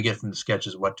what do we get from the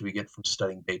sketches? What do we get from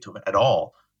studying Beethoven at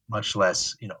all, much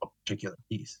less, a particular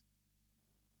piece?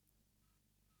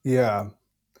 Yeah.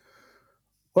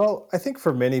 Well, I think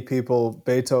for many people,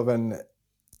 Beethoven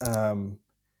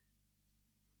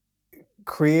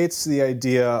creates the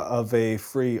idea of a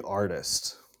free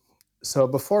artist. So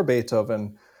before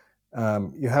Beethoven,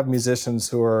 you have musicians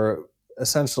who are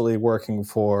essentially working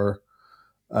for,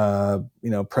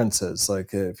 princes.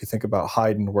 Like if you think about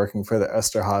Haydn working for the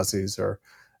Esterházys, or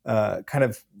kind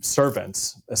of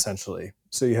servants, essentially.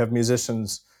 So you have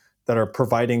musicians that are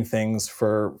providing things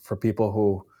for people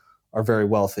who are very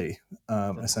wealthy,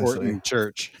 essentially.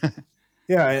 Church.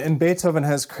 Yeah, and Beethoven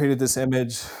has created this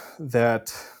image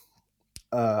that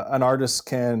an artist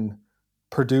can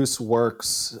produce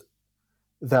works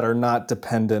that are not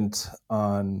dependent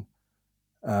on,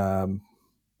 I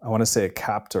want to say a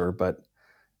captor, but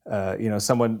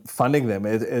someone funding them.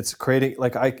 It's creating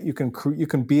you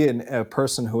can be a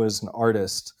person who is an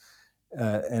artist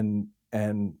and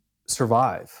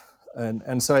survive.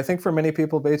 And so I think for many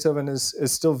people, Beethoven is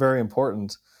still very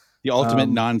important. The ultimate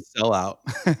non-sellout.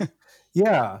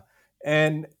 Yeah.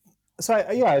 And so,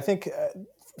 I think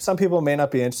some people may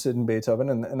not be interested in Beethoven,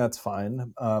 and that's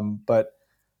fine. But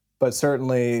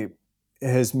certainly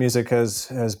his music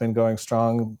has been going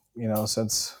strong,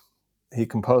 since he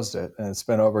composed it, and it's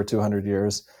been over 200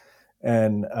 years.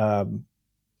 And I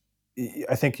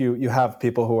think you have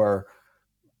people who are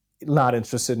not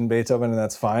interested in Beethoven, and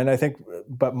that's fine. I think,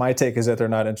 but my take is that they're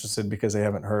not interested because they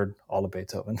haven't heard all of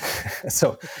Beethoven.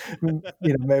 So,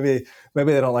 maybe they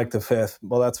don't like the Fifth.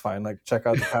 Well, that's fine. Like, check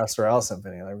out the Pastoral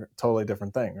Symphony, like, totally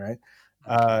different thing, right?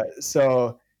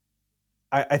 So,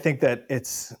 I think that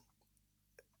it's,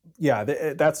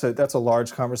 that's a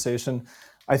large conversation.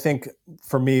 I think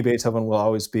for me, Beethoven will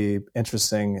always be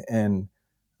interesting, and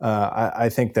I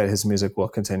think that his music will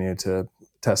continue to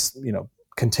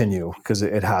continue because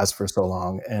it has for so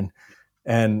long.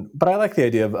 But I like the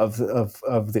idea of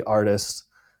the artist.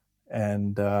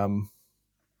 And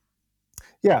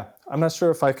yeah, I'm not sure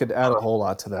if I could add a whole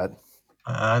lot to that.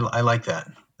 I like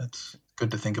that. That's good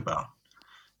to think about.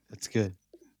 That's good.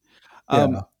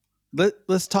 Yeah.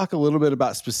 Let's talk a little bit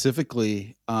about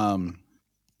specifically,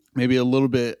 maybe a little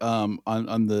bit on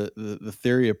the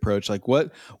theory approach. Like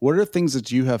what are things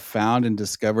that you have found and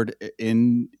discovered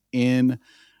in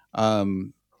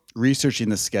researching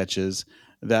the sketches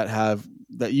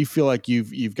that you feel like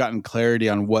you've gotten clarity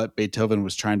on what Beethoven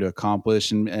was trying to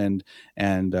accomplish, and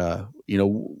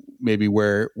maybe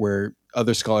where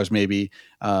other scholars maybe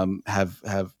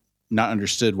have not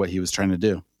understood what he was trying to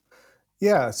do.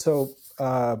 Yeah. So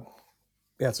yeah,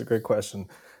 it's a great question.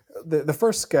 The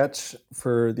first sketch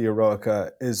for the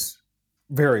Eroica is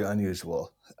very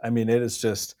unusual. I mean, it is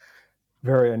just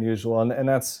very unusual, and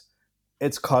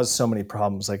it's caused so many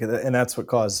problems. Like, and that's what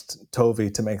caused Tovey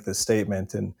to make this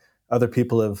statement. And other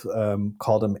people have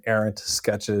called them errant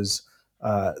sketches.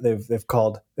 They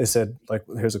said, like,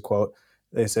 here's a quote.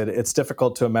 They said, "It's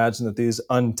difficult to imagine that these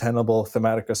untenable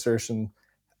thematic assertions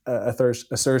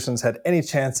had any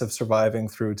chance of surviving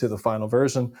through to the final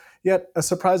version. Yet a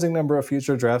surprising number of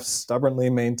future drafts stubbornly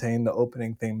maintain the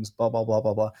opening themes, blah, blah, blah,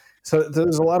 blah, blah." So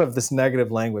there's a lot of this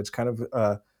negative language, kind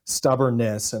of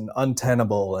stubbornness and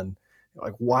untenable. And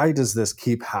like, why does this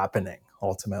keep happening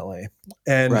ultimately?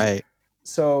 And right.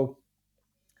 So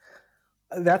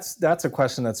that's a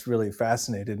question that's really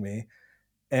fascinated me.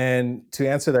 And to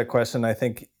answer that question, I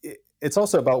think it's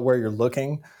also about where you're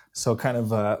looking. So kind of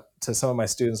to some of my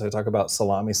students, I talk about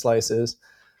salami slices.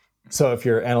 So if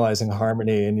you're analyzing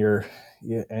harmony and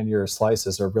your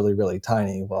slices are really, really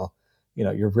tiny, well,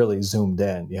 you're really zoomed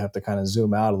in. You have to kind of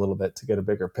zoom out a little bit to get a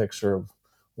bigger picture of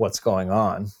what's going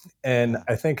on. And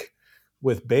I think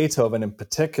with Beethoven in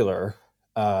particular,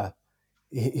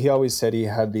 he always said he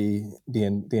had the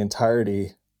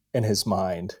entirety in his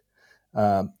mind.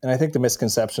 And I think the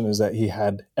misconception is that he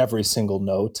had every single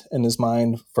note in his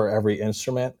mind for every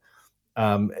instrument.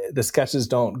 The sketches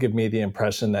don't give me the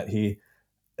impression that he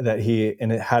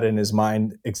had in his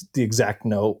mind the exact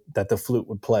note that the flute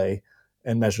would play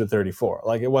in measure 34.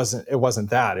 Like it wasn't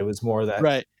that. It was more that,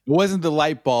 right. It wasn't the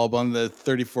light bulb on the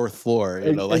 34th floor,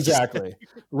 like exactly.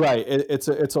 Right. It's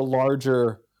a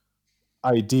larger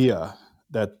idea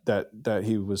that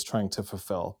he was trying to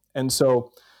fulfill. And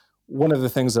so one of the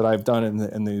things that I've done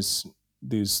in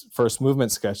these first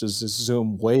movement sketches is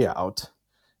zoom way out.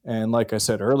 And like I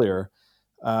said earlier,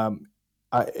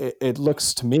 it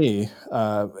looks to me,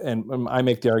 and I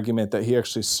make the argument that he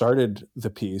actually started the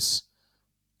piece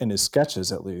in his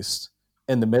sketches, at least,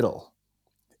 in the middle.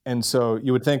 And so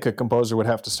you would think a composer would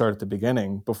have to start at the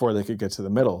beginning before they could get to the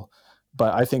middle.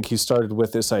 But I think he started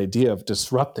with this idea of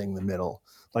disrupting the middle,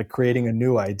 like creating a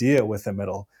new idea with the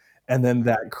middle. And then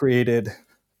that created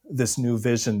this new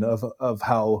vision of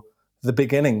how the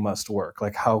beginning must work.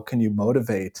 Like, how can you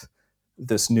motivate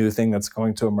this new thing that's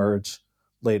going to emerge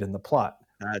late in the plot?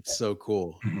 That's so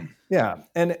cool. Yeah.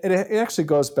 And it actually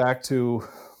goes back to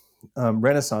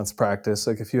Renaissance practice.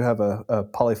 Like if you have a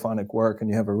polyphonic work and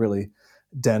you have a really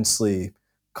densely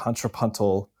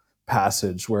contrapuntal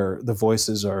passage where the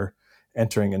voices are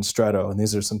entering in stretto, and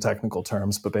these are some technical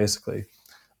terms, but basically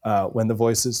when the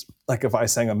voices, like if I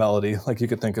sang a melody, like you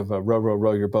could think of a row, row,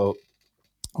 row your boat,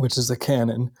 which is a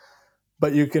canon,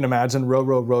 but you can imagine row,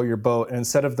 row, row your boat. And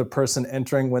instead of the person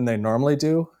entering when they normally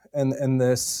do in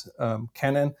this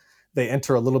canon, they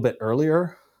enter a little bit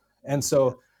earlier. And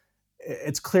so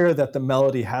it's clear that the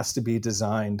melody has to be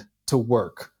designed to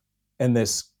work in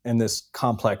this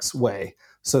complex way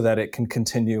so that it can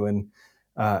continue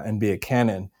and be a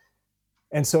canon.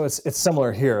 And so it's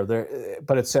similar here,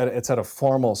 but it's at a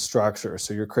formal structure.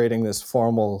 So you're creating this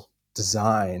formal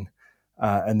design,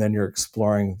 and then you're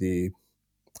exploring the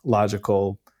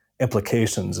logical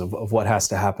implications of what has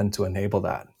to happen to enable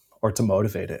that or to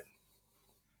motivate it.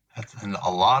 That's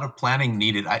a lot of planning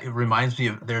needed. It reminds me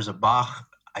of there's a Bach.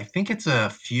 I think it's a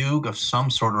fugue of some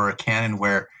sort or a canon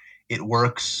where it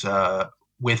works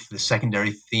with the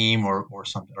secondary theme or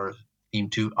something or theme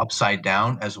two upside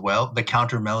down as well. The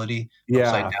counter melody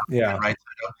upside down, yeah, and right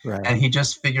side up. right. And he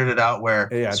just figured it out where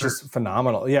it's just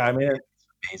phenomenal. Yeah, I mean, it's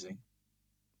amazing.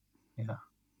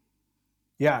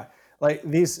 Yeah, like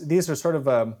these are sort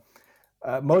of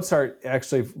Mozart.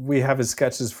 Actually, we have his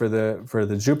sketches for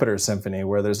the Jupiter Symphony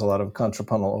where there's a lot of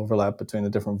contrapuntal overlap between the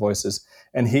different voices,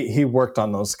 and he worked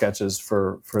on those sketches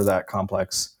for that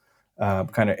complex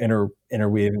kind of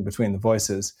interweaving between the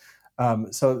voices.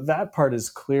 So that part is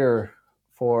clear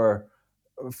for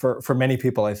many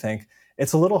people. I think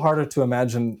it's a little harder to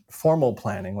imagine formal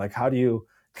planning. Like, how do you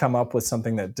come up with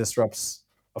something that disrupts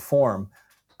a form?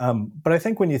 But I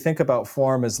think when you think about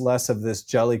form as less of this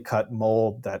jelly cut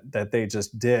mold that they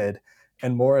just did,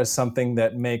 and more as something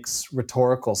that makes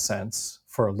rhetorical sense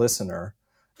for a listener,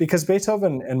 because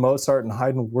Beethoven and Mozart and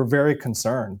Haydn were very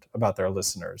concerned about their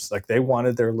listeners. Like they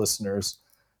wanted their listeners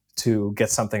to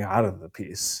get something out of the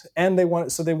piece, and they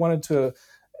wanted to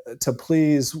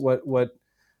please what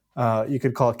you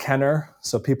could call Kenner,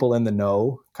 so people in the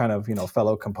know, kind of,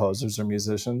 fellow composers or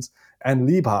musicians, and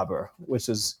Liebhaber, which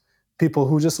is people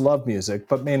who just love music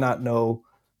but may not know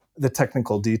the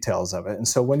technical details of it. And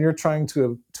so when you're trying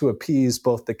to appease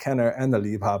both the Kenner and the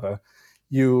Liebhaber,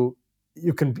 you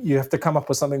you have to come up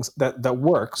with something that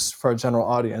works for a general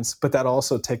audience, but that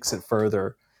also takes it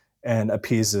further and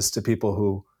appeases to people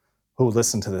who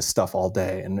listen to this stuff all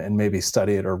day and maybe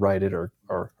study it or write it or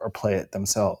play it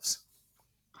themselves.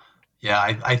 Yeah,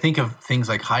 I think of things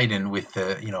like Haydn with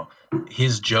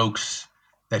his jokes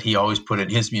that he always put in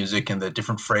his music and the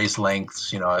different phrase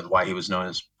lengths, why he was known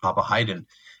as Papa Haydn,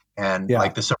 and Yeah.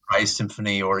 like the Surprise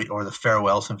Symphony or the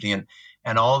Farewell Symphony,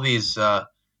 and all these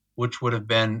which would have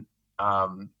been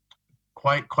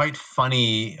quite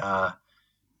funny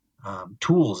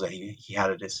tools that he had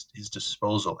at his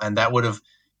disposal, and that would have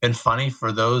been funny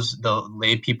for the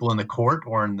lay people in the court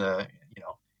or in the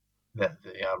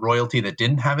royalty that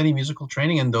didn't have any musical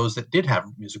training, and those that did have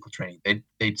musical training,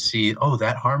 they'd see, oh,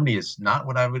 that harmony is not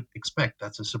what I would expect.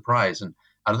 That's a surprise. And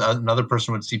another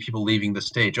person would see people leaving the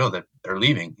stage. Oh, that they're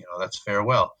leaving. That's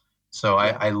farewell. So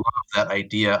Yeah. I love that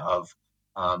idea of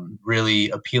really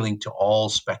appealing to all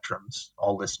spectrums,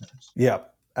 all listeners. Yeah,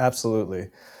 absolutely.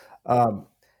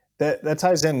 That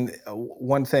ties in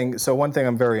one thing. So one thing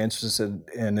I'm very interested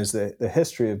in is the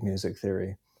history of music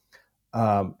theory.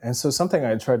 And so something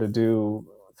I try to do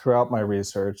throughout my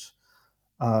research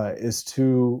is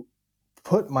to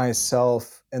put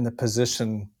myself in the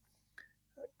position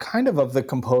kind of the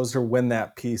composer when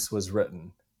that piece was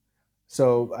written.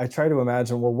 So I try to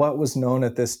imagine, well, what was known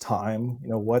at this time?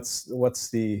 What's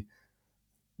the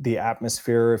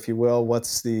atmosphere, if you will?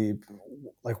 What's the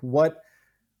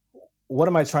what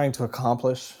am I trying to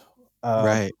accomplish?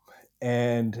 Right.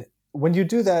 And when you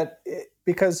do that,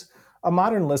 because a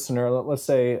modern listener, let's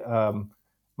say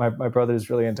my brother is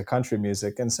really into country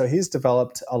music, and so he's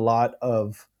developed a lot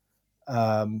of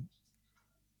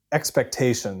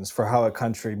expectations for how a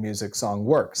country music song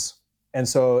works. And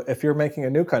so if you're making a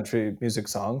new country music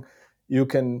song, you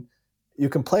can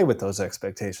play with those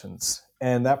expectations,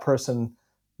 and that person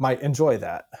might enjoy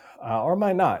that or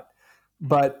might not.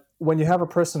 But when you have a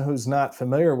person who's not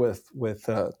familiar with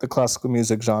the classical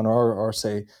music genre or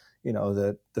say,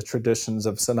 the traditions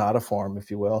of sonata form, if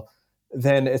you will,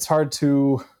 then it's hard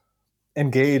to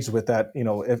engage with that.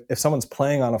 If someone's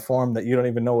playing on a form that you don't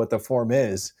even know what the form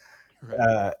is,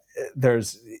 Right.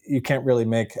 You can't really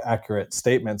make accurate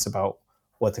statements about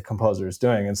what the composer is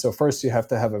doing. And so first you have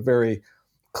to have a very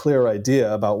clear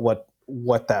idea about what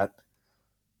that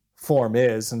form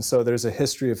is. And so there's a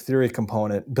history of theory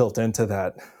component built into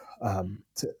that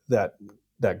that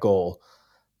goal.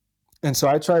 And so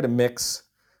I try to mix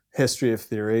history of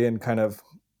theory and kind of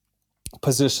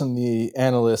position the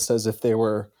analyst as if they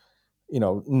were,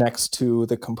 next to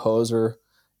the composer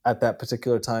at that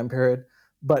particular time period.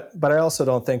 But I also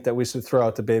don't think that we should throw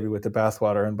out the baby with the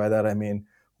bathwater. And by that I mean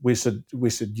we should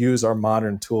use our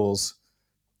modern tools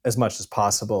as much as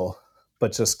possible,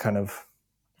 but just kind of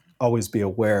always be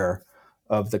aware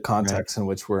of the Right. context in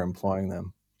which we're employing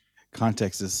them.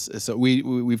 Context is so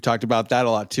we've talked about that a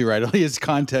lot too, right? It's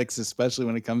context, especially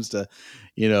when it comes to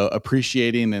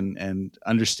appreciating and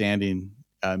understanding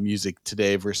music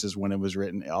today versus when it was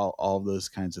written. All of those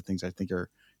kinds of things I think are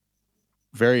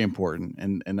very important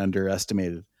and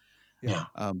underestimated. Yeah.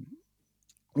 I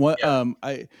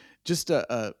just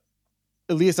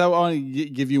Elias, I want to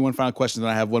give you one final question,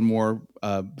 then I have one more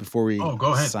before we Oh,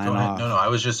 go ahead. sign Go ahead. off. No, I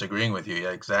was just agreeing with you.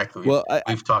 Yeah, exactly. Well,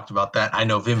 We've talked about that. I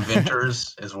know Wim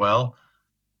Winters as well.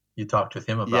 You talked with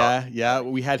him about. yeah,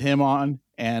 we had him on,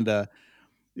 and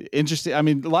interesting. I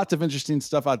mean, lots of interesting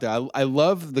stuff out there. I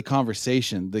love the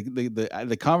conversation,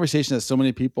 the conversation that so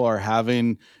many people are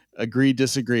having, agree,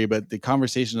 disagree, but the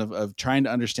conversation of trying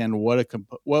to understand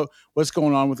what's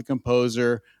going on with the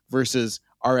composer versus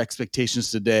our expectations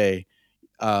today.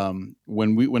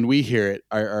 When we hear it,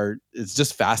 are it's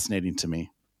just fascinating to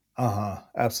me.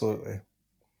 Absolutely.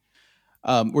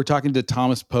 We're talking to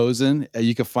Thomas Posen.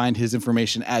 You can find his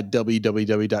information at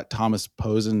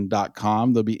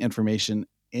www.thomasposen.com. There'll be information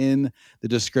in the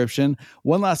description.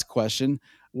 One last question.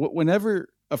 Whenever,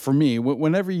 for me,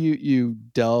 whenever you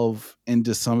delve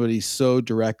into somebody so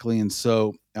directly and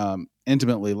so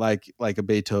intimately, like a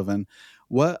Beethoven,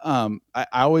 What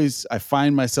I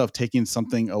find myself taking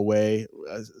something away,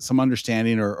 some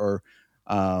understanding or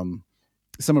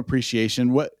some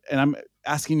appreciation. What, and I'm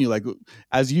asking you, like,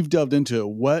 as you've delved into it,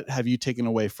 what have you taken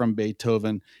away from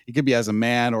Beethoven? It could be as a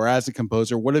man or as a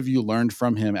composer. What have you learned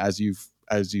from him as you've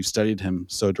studied him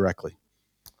so directly?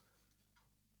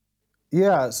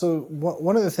 Yeah, so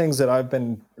one of the things that I've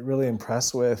been really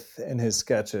impressed with in his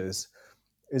sketches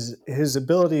is his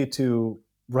ability to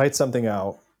write something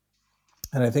out,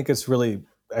 and I think it's really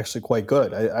actually quite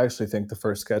good. I actually think the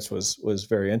first sketch was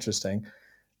very interesting,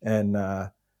 and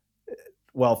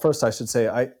well, first I should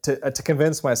say, to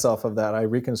convince myself of that, I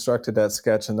reconstructed that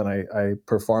sketch and then I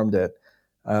performed it,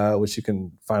 which you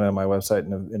can find on my website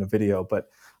in a video. But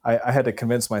I had to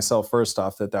convince myself first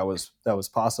off that that was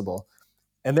possible,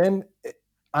 and then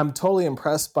I'm totally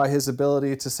impressed by his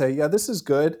ability to say, "Yeah, this is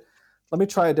good. Let me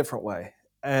try a different way."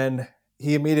 And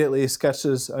he immediately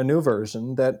sketches a new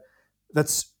version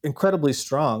that's incredibly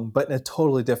strong, but in a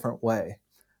totally different way.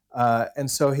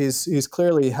 And so he's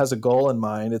clearly has a goal in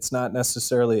mind. It's not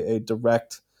necessarily a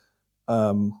direct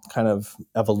kind of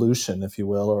evolution, if you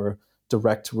will, or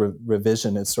direct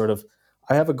revision. It's sort of,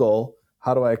 I have a goal.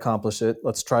 How do I accomplish it?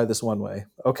 Let's try this one way.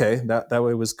 Okay, that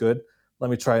way was good. Let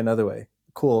me try another way.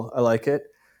 Cool, I like it.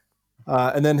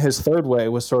 And then his third way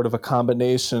was sort of a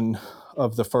combination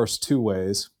of the first two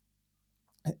ways.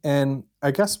 And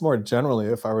I guess more generally,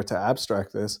 if I were to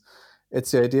abstract this,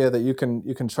 it's the idea that you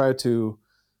can try to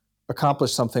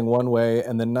accomplish something one way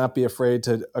and then not be afraid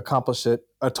to accomplish it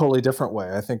a totally different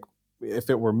way. I think if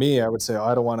it were me, I would say, oh,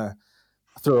 I don't want to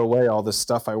throw away all this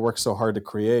stuff I worked so hard to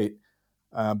create.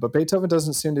 But Beethoven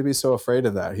doesn't seem to be so afraid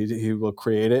of that. He will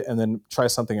create it and then try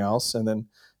something else, and then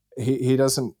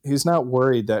he's not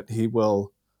worried that he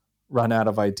will run out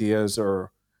of ideas,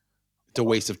 or It's a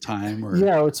waste of time, or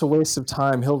yeah, it's a waste of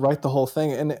time. He'll write the whole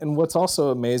thing, and what's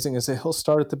also amazing is that he'll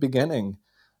start at the beginning.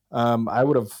 I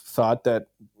would have thought that,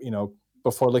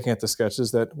 before looking at the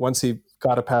sketches, that once he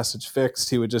got a passage fixed,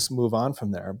 he would just move on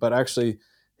from there. But actually,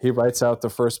 he writes out the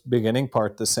first beginning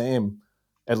part the same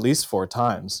at least four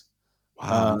times.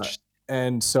 wow, Uh,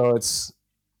 and so it's,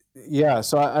 yeah,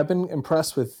 so I've been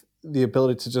impressed with the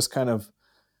ability to just kind of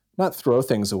not throw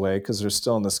things away because they're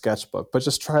still in the sketchbook, but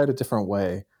just try it a different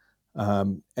way,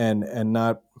 and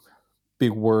not be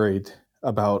worried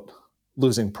about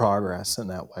losing progress in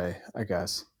that way, I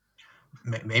guess.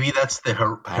 Maybe that's the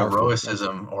powerful.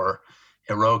 heroicism or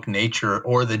heroic nature,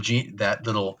 or that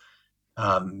little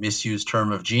misused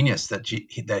term of genius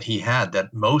that he had.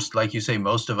 That most, like you say,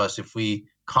 most of us, if we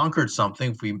conquered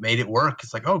something, if we made it work,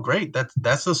 it's like, oh, great,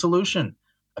 that's the solution.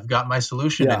 I've got my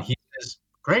solution, and Yeah, he says,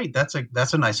 great, that's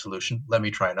a nice solution. Let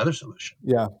me try another solution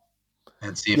yeah,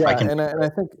 and see if I yeah, can. and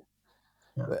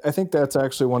Yeah. I think that's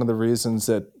actually one of the reasons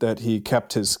that he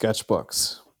kept his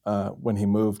sketchbooks when he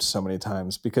moved so many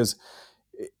times, because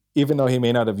even though he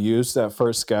may not have used that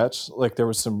first sketch, like there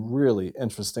was some really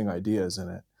interesting ideas in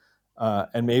it,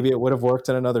 and maybe it would have worked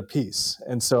in another piece.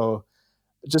 And so,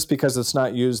 just because it's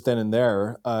not used then and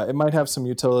there, it might have some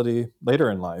utility later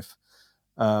in life.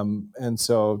 And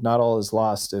so, not all is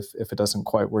lost if it doesn't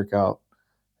quite work out,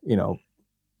 you know,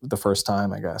 the first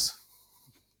time, I guess.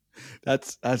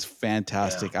 That's Yeah,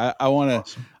 fantastic. I want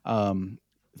awesome. to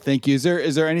thank you.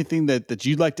 Is there anything that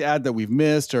you'd like to add that we've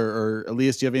missed, or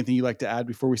Elias, do you have anything you'd like to add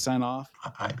before we sign off?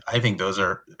 I think those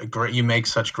are great. You make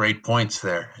such great points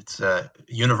there. It's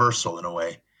universal in a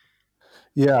way.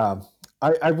 Yeah,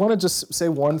 I want to just say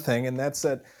one thing, and that's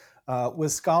that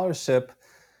with scholarship,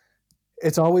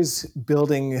 it's always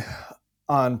building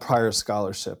on prior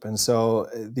scholarship. And so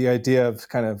the idea of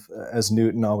kind of, as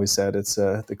Newton always said, it's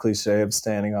the cliche of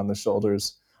standing on the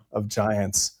shoulders of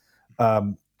giants.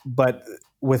 But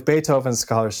with Beethoven's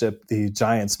scholarship, the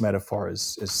giants metaphor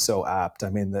is so apt. I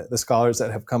mean, the scholars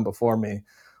that have come before me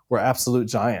were absolute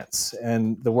giants,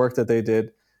 and the work that they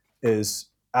did is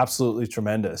absolutely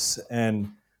tremendous.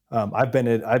 And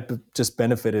I've just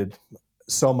benefited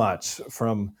so much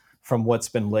from what's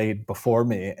been laid before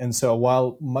me. And so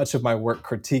while much of my work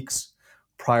critiques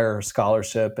prior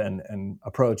scholarship and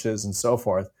approaches and so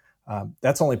forth,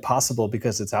 that's only possible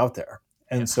because it's out there.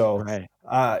 Yeah. And so, Right.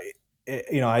 uh,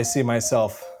 I see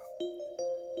myself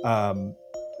um,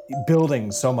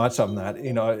 building so much on that.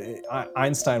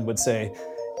 Einstein would say,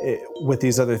 with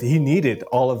these other, he needed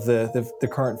all of the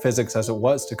current physics as it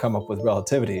was to come up with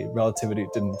relativity. Relativity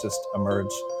didn't just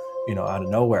emerge, out of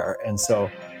nowhere. And so,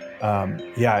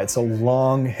 yeah, it's a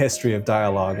long history of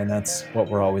dialogue, and that's what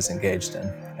we're always engaged in.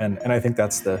 And I think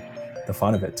that's the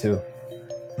fun of it too.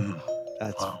 Mm.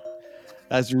 That's Wow.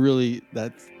 that's really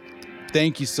that's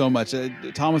Thank you so much.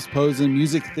 Thomas Posen,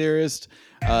 music theorist,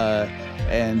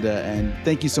 And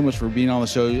thank you so much for being on the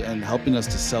show and helping us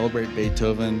to celebrate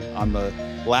Beethoven on the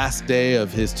last day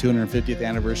of his 250th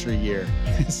anniversary year.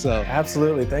 So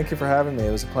absolutely, thank you for having me.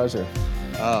 It was a pleasure.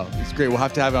 Oh, it's great. We'll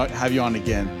have to have you on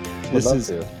again. Would love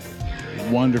to.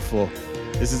 Wonderful.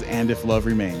 This is And If Love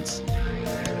Remains.